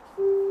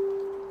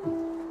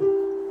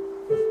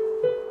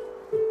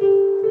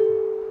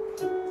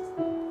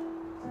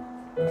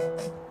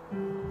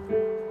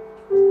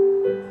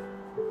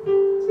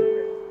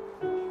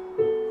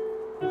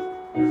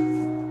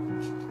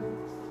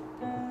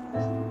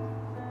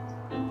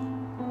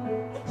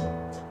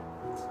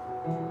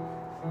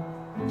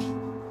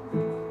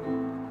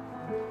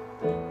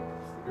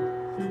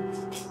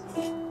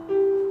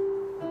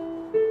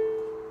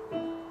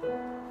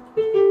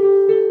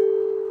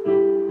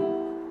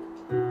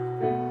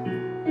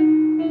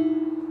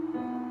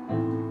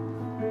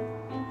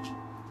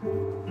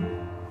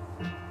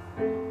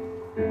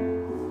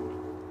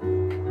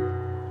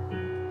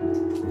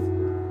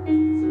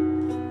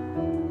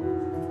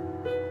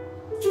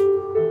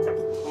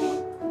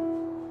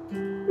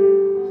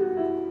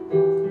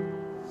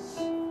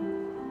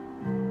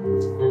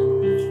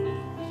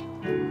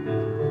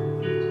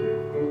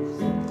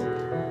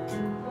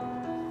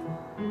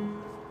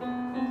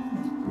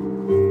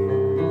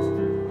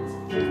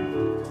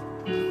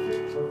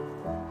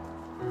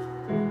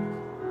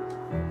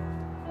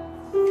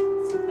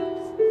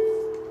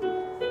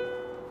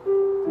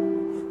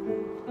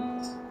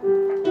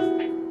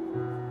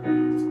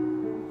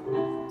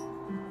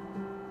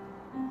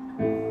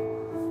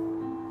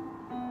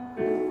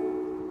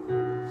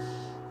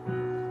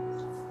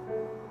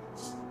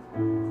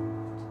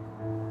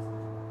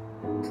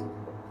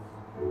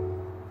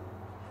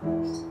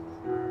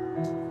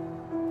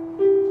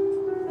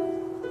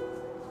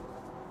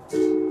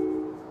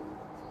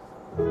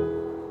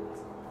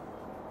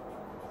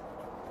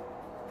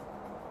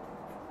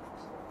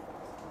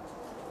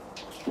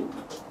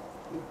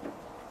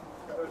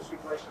 Those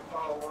who'd like to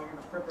follow along in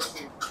the privilege,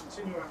 we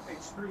continue on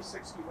page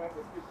 361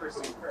 with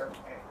Eucharistic prayer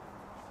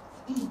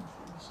A.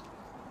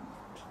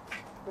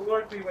 The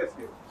Lord be with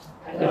you.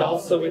 And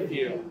also with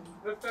you.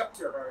 Lift up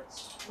your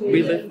hearts.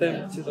 We lift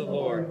them to the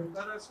Lord.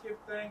 Let us give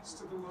thanks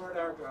to the Lord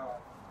our God.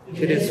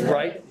 It is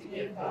right to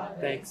give God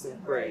thanks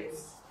and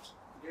praise.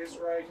 It is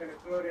right and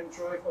a good and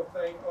joyful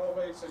thing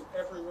always and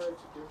everywhere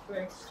to give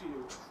thanks to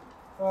you,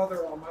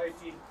 Father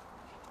Almighty,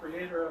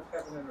 Creator of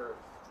heaven and earth.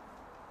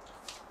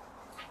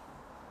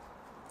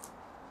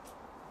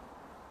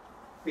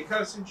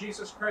 Because in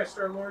Jesus Christ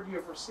our Lord you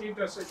have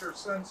received us as your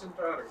sons and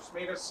daughters,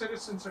 made us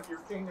citizens of your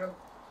kingdom,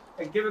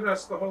 and given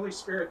us the Holy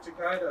Spirit to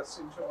guide us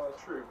into all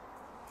truth.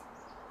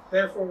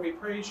 Therefore we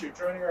praise you,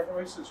 joining our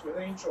voices with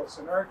angels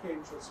and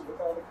archangels and with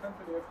all the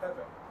company of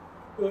heaven,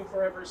 who will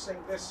forever sing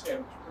this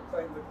hymn to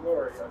proclaim the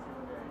glory of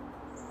your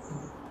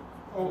name.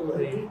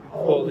 Holy,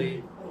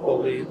 holy,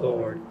 holy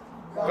Lord,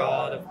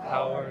 God of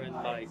power and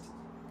might,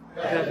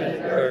 heaven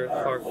and earth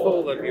are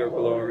full of your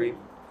glory.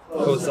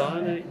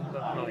 Hosanna in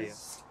the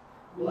highest.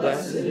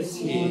 Blessed is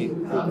he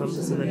who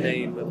comes in the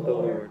name of the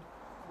Lord.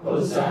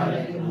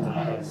 Hosanna in the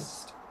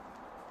highest.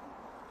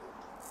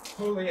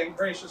 Holy and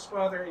gracious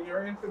Father, in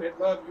your infinite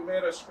love you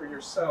made us for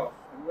yourself,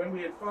 and when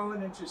we had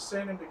fallen into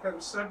sin and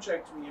become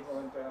subject to evil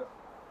and death,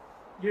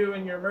 you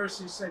in your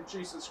mercy sent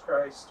Jesus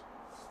Christ,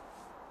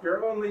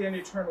 your only and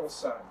eternal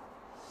Son,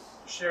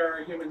 to share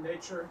our human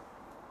nature,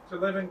 to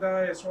live and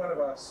die as one of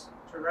us,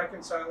 to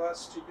reconcile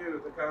us to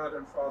you, the God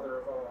and Father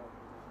of all.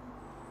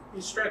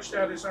 He stretched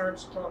out his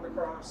arms upon the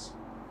cross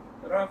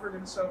and offered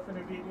himself in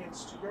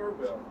obedience to your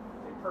will,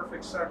 a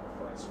perfect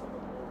sacrifice for the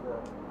whole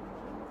world.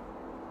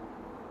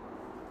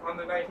 On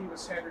the night he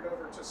was handed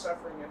over to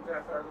suffering and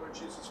death, our Lord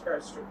Jesus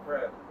Christ took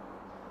bread,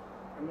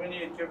 and when he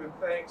had given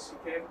thanks, he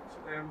gave it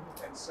to them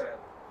and said,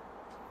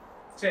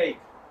 "Take,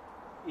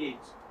 eat.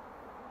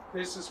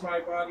 This is my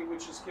body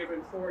which is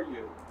given for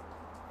you.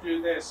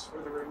 Do this for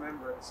the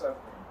remembrance of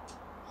me."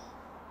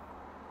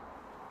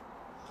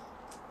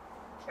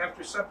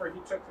 After supper, he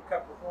took the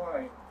cup of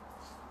wine,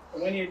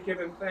 and when he had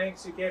given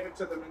thanks, he gave it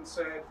to them and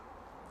said,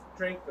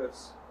 "Drink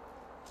this.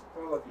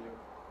 all of you.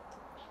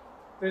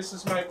 This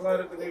is my blood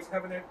of the new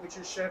covenant, which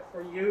is shed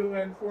for you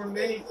and for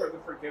many for the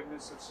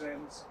forgiveness of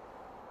sins.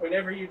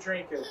 Whenever you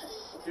drink it,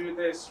 do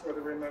this for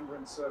the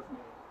remembrance of me.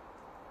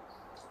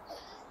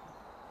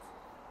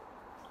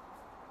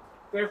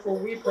 Therefore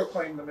we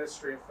proclaim the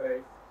mystery of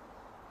faith.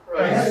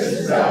 Christ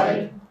has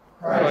died.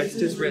 Christ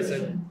is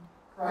risen.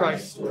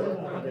 Christ will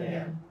come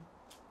again.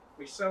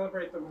 We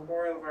celebrate the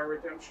memorial of our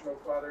redemption, O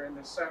Father, in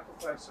this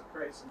sacrifice of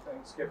praise and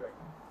thanksgiving.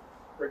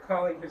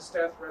 Recalling his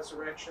death,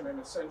 resurrection, and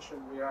ascension,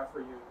 we offer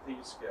you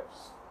these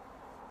gifts.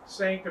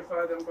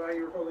 Sanctify them by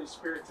your Holy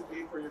Spirit to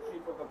be for your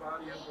people the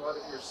body and blood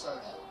of your Son,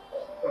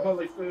 the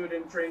holy food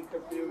and drink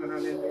of new and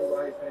unending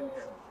life in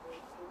him.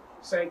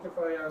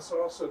 Sanctify us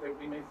also that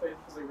we may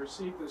faithfully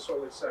receive this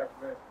holy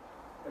sacrament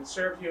and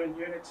serve you in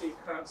unity,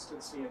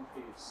 constancy, and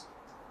peace.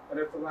 And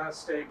at the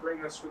last day,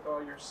 bring us with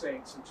all your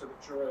saints into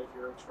the joy of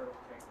your eternal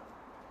kingdom.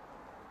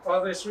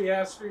 All this we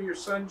ask through your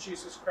Son,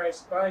 Jesus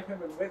Christ, by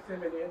him and with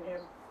him and in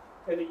him,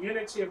 in the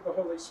unity of the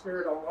Holy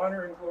Spirit. All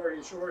honor and glory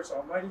is yours,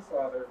 Almighty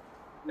Father,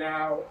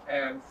 now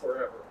and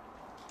forever.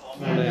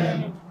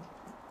 Amen.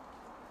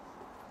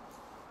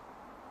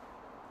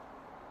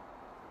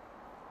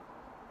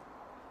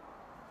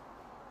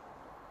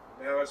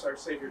 Now, as our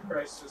Savior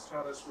Christ has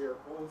taught us, we are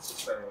bold to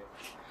say,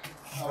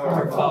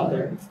 Our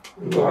Father,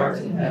 who art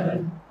in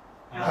heaven,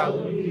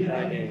 hallowed be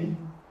thy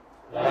name.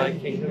 Thy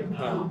kingdom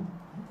come,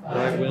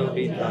 thy will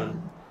be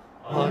done,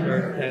 on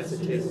earth as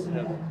it is in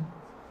heaven.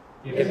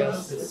 Give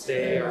us this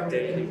day our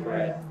daily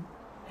bread,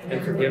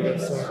 and forgive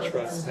us our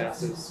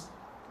trespasses,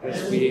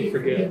 as we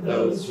forgive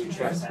those who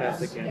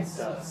trespass against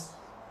us.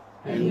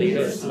 And lead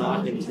us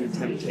not into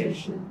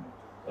temptation,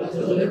 but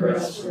deliver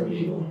us from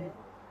evil.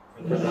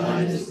 For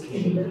thine is the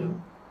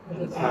kingdom,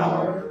 and the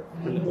power,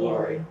 and the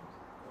glory,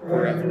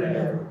 forever and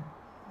ever.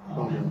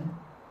 Amen.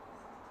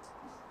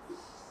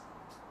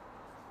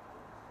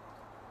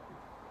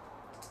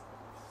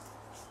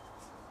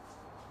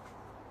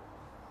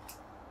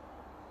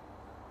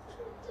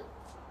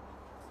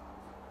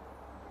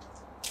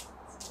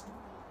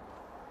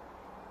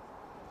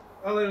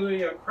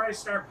 Alleluia,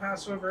 Christ our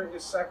Passover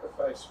is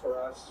sacrificed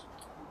for us.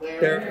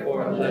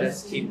 Therefore let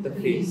us keep the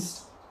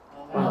feast.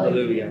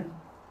 Alleluia.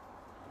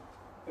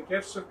 The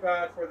gifts of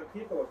God for the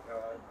people of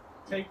God,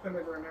 take them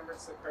in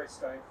remembrance that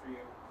Christ died for you,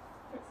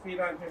 and feed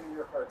on him in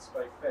your hearts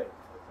by faith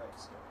with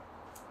thanksgiving.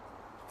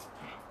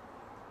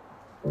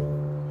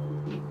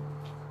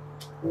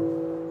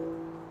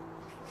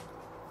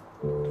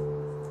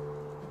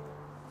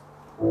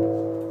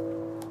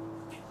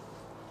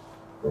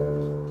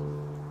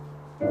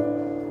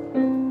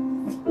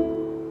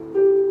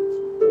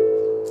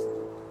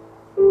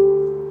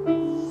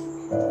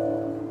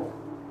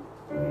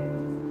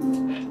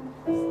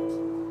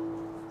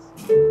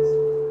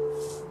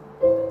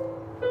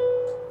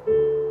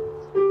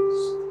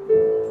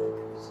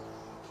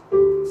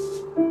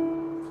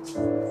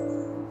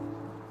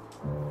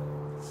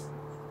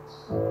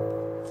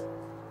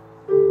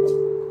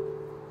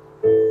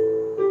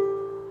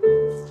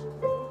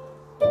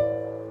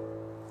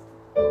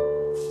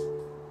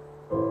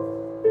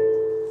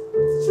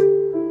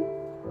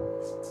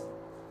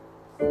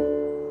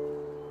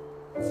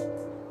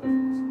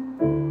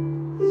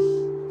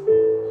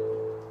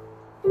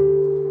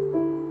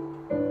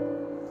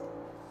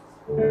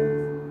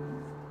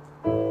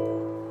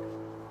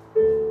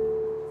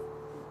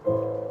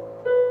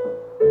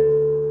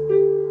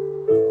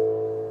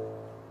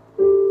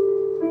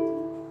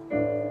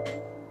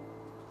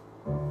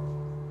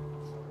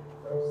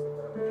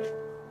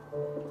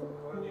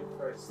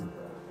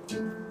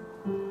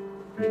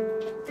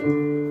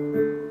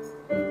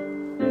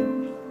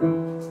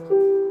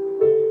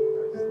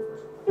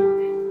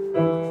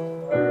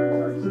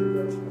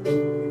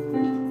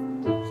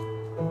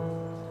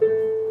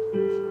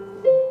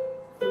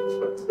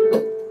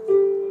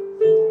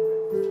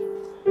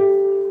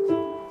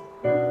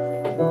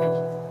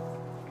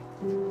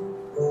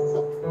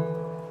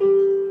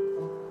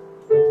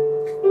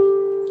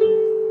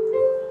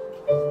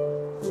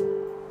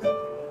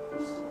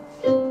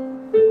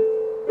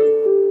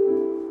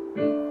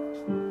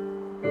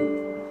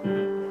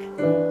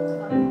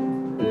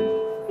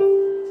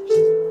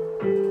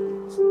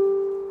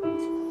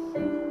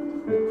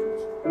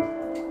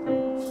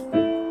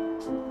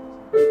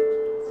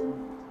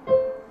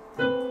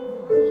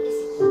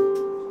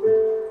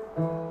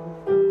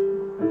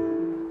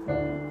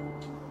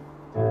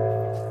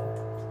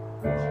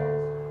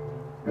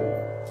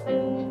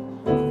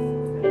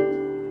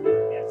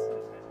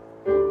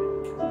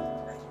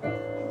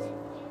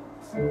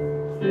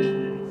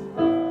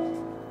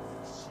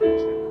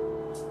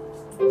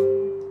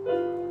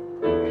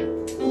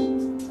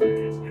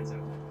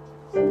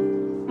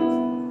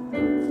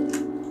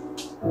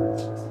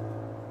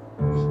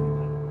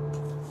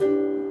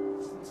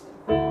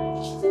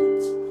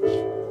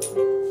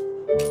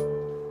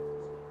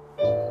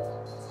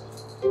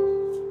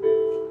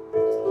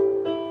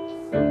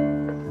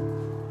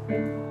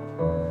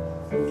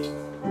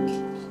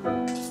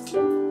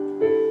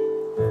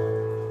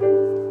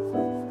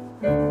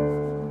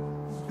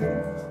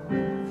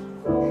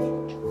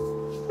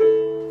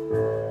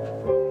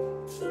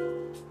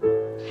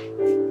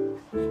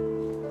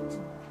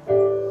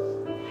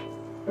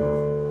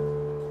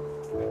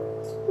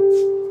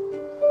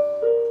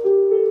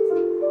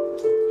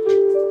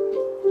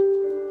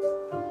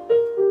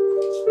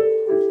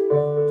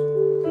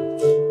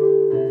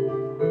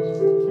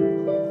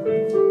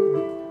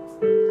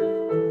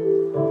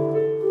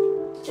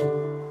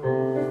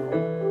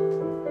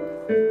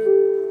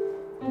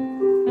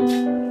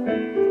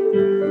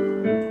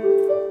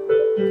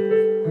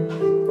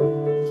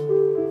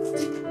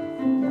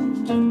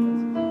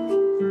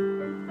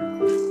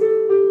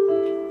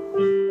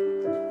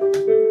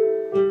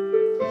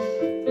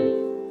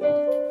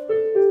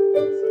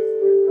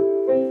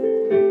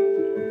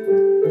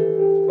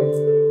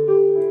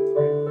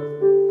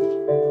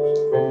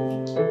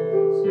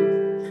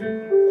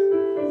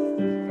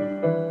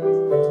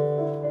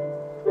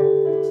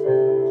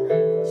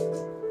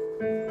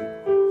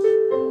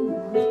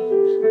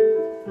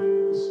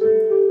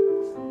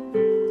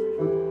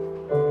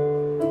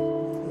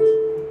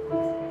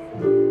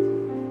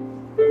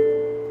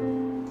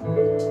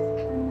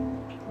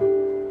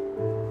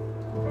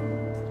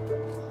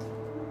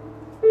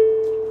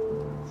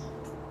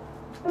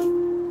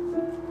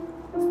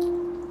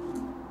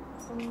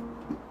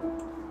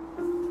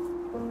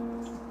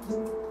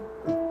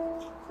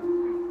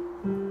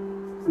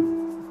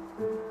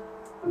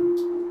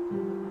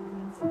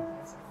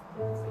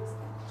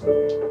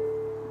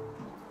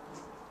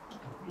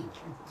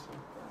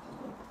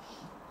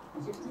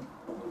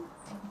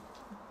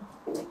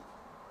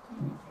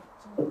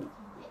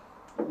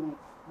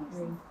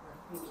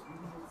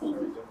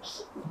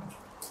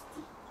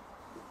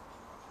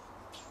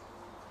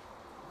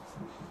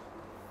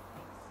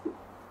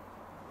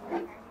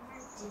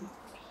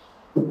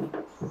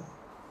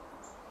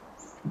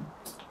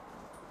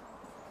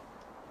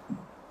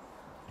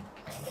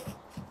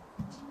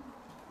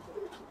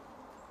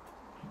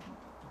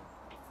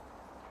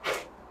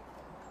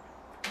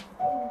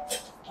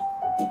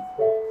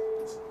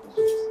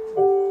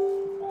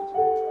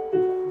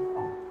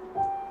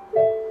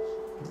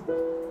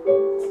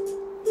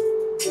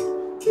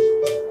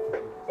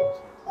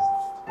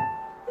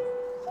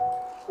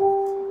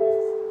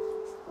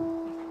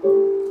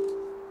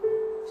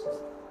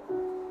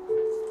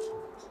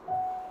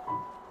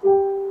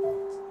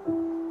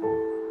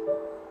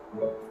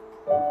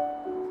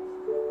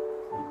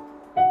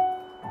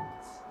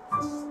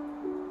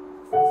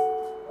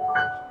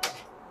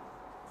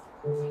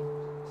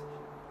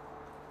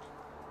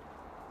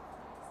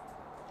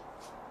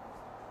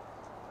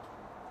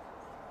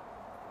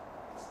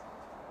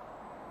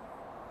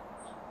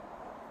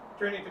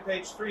 Turning to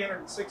page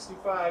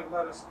 365,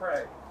 let us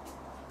pray.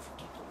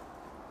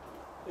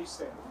 Please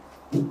stand.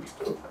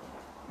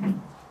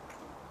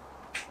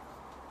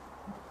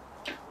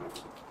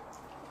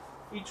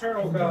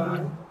 Eternal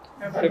God,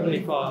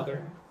 Heavenly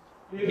Father,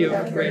 You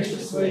have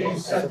graciously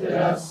accepted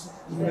us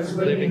as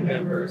living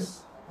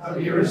members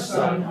of your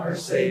Son, our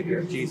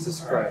Savior,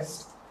 Jesus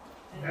Christ,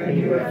 and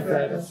you have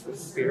fed us with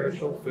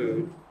spiritual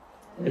food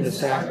in the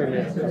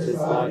sacrament of his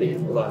body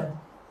and blood.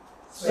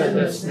 Send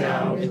us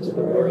now into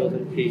the world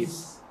in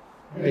peace,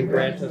 and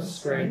grant us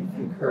strength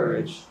and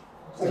courage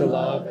to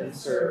love and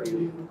serve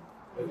you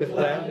with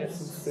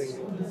gladness and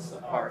singleness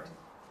of heart.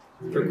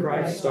 Through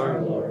Christ our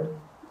Lord.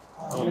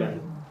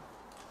 Amen.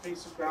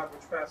 Peace of God,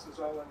 which passes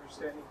all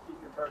understanding, keep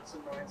your hearts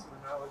and minds in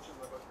the knowledge and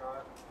love of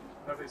God,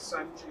 and of his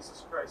Son,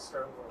 Jesus Christ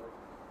our Lord.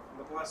 And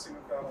the blessing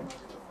of God Almighty,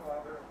 the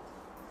Father,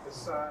 the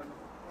Son,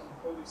 and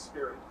the Holy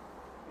Spirit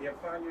be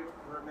upon you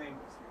and remain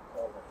with you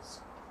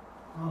always.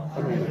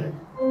 Amen.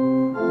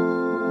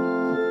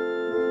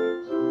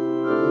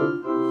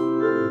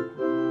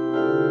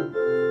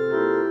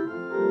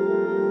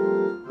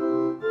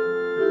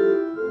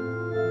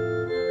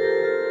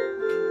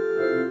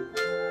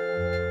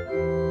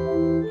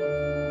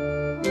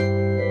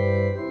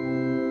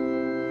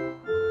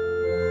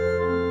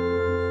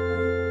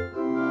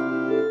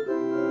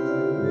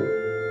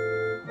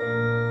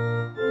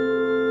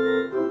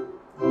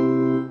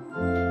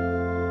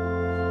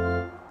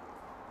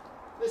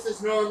 This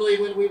is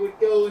normally when we would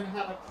go and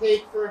have a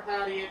cake for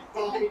Hattie and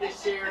coffee to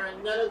share,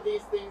 and none of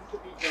these things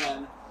could be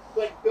done.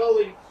 But go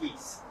in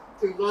peace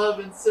to love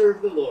and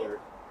serve the Lord.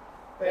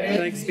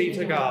 Thanks be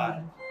to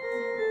God.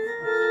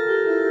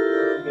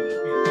 Thank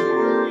you.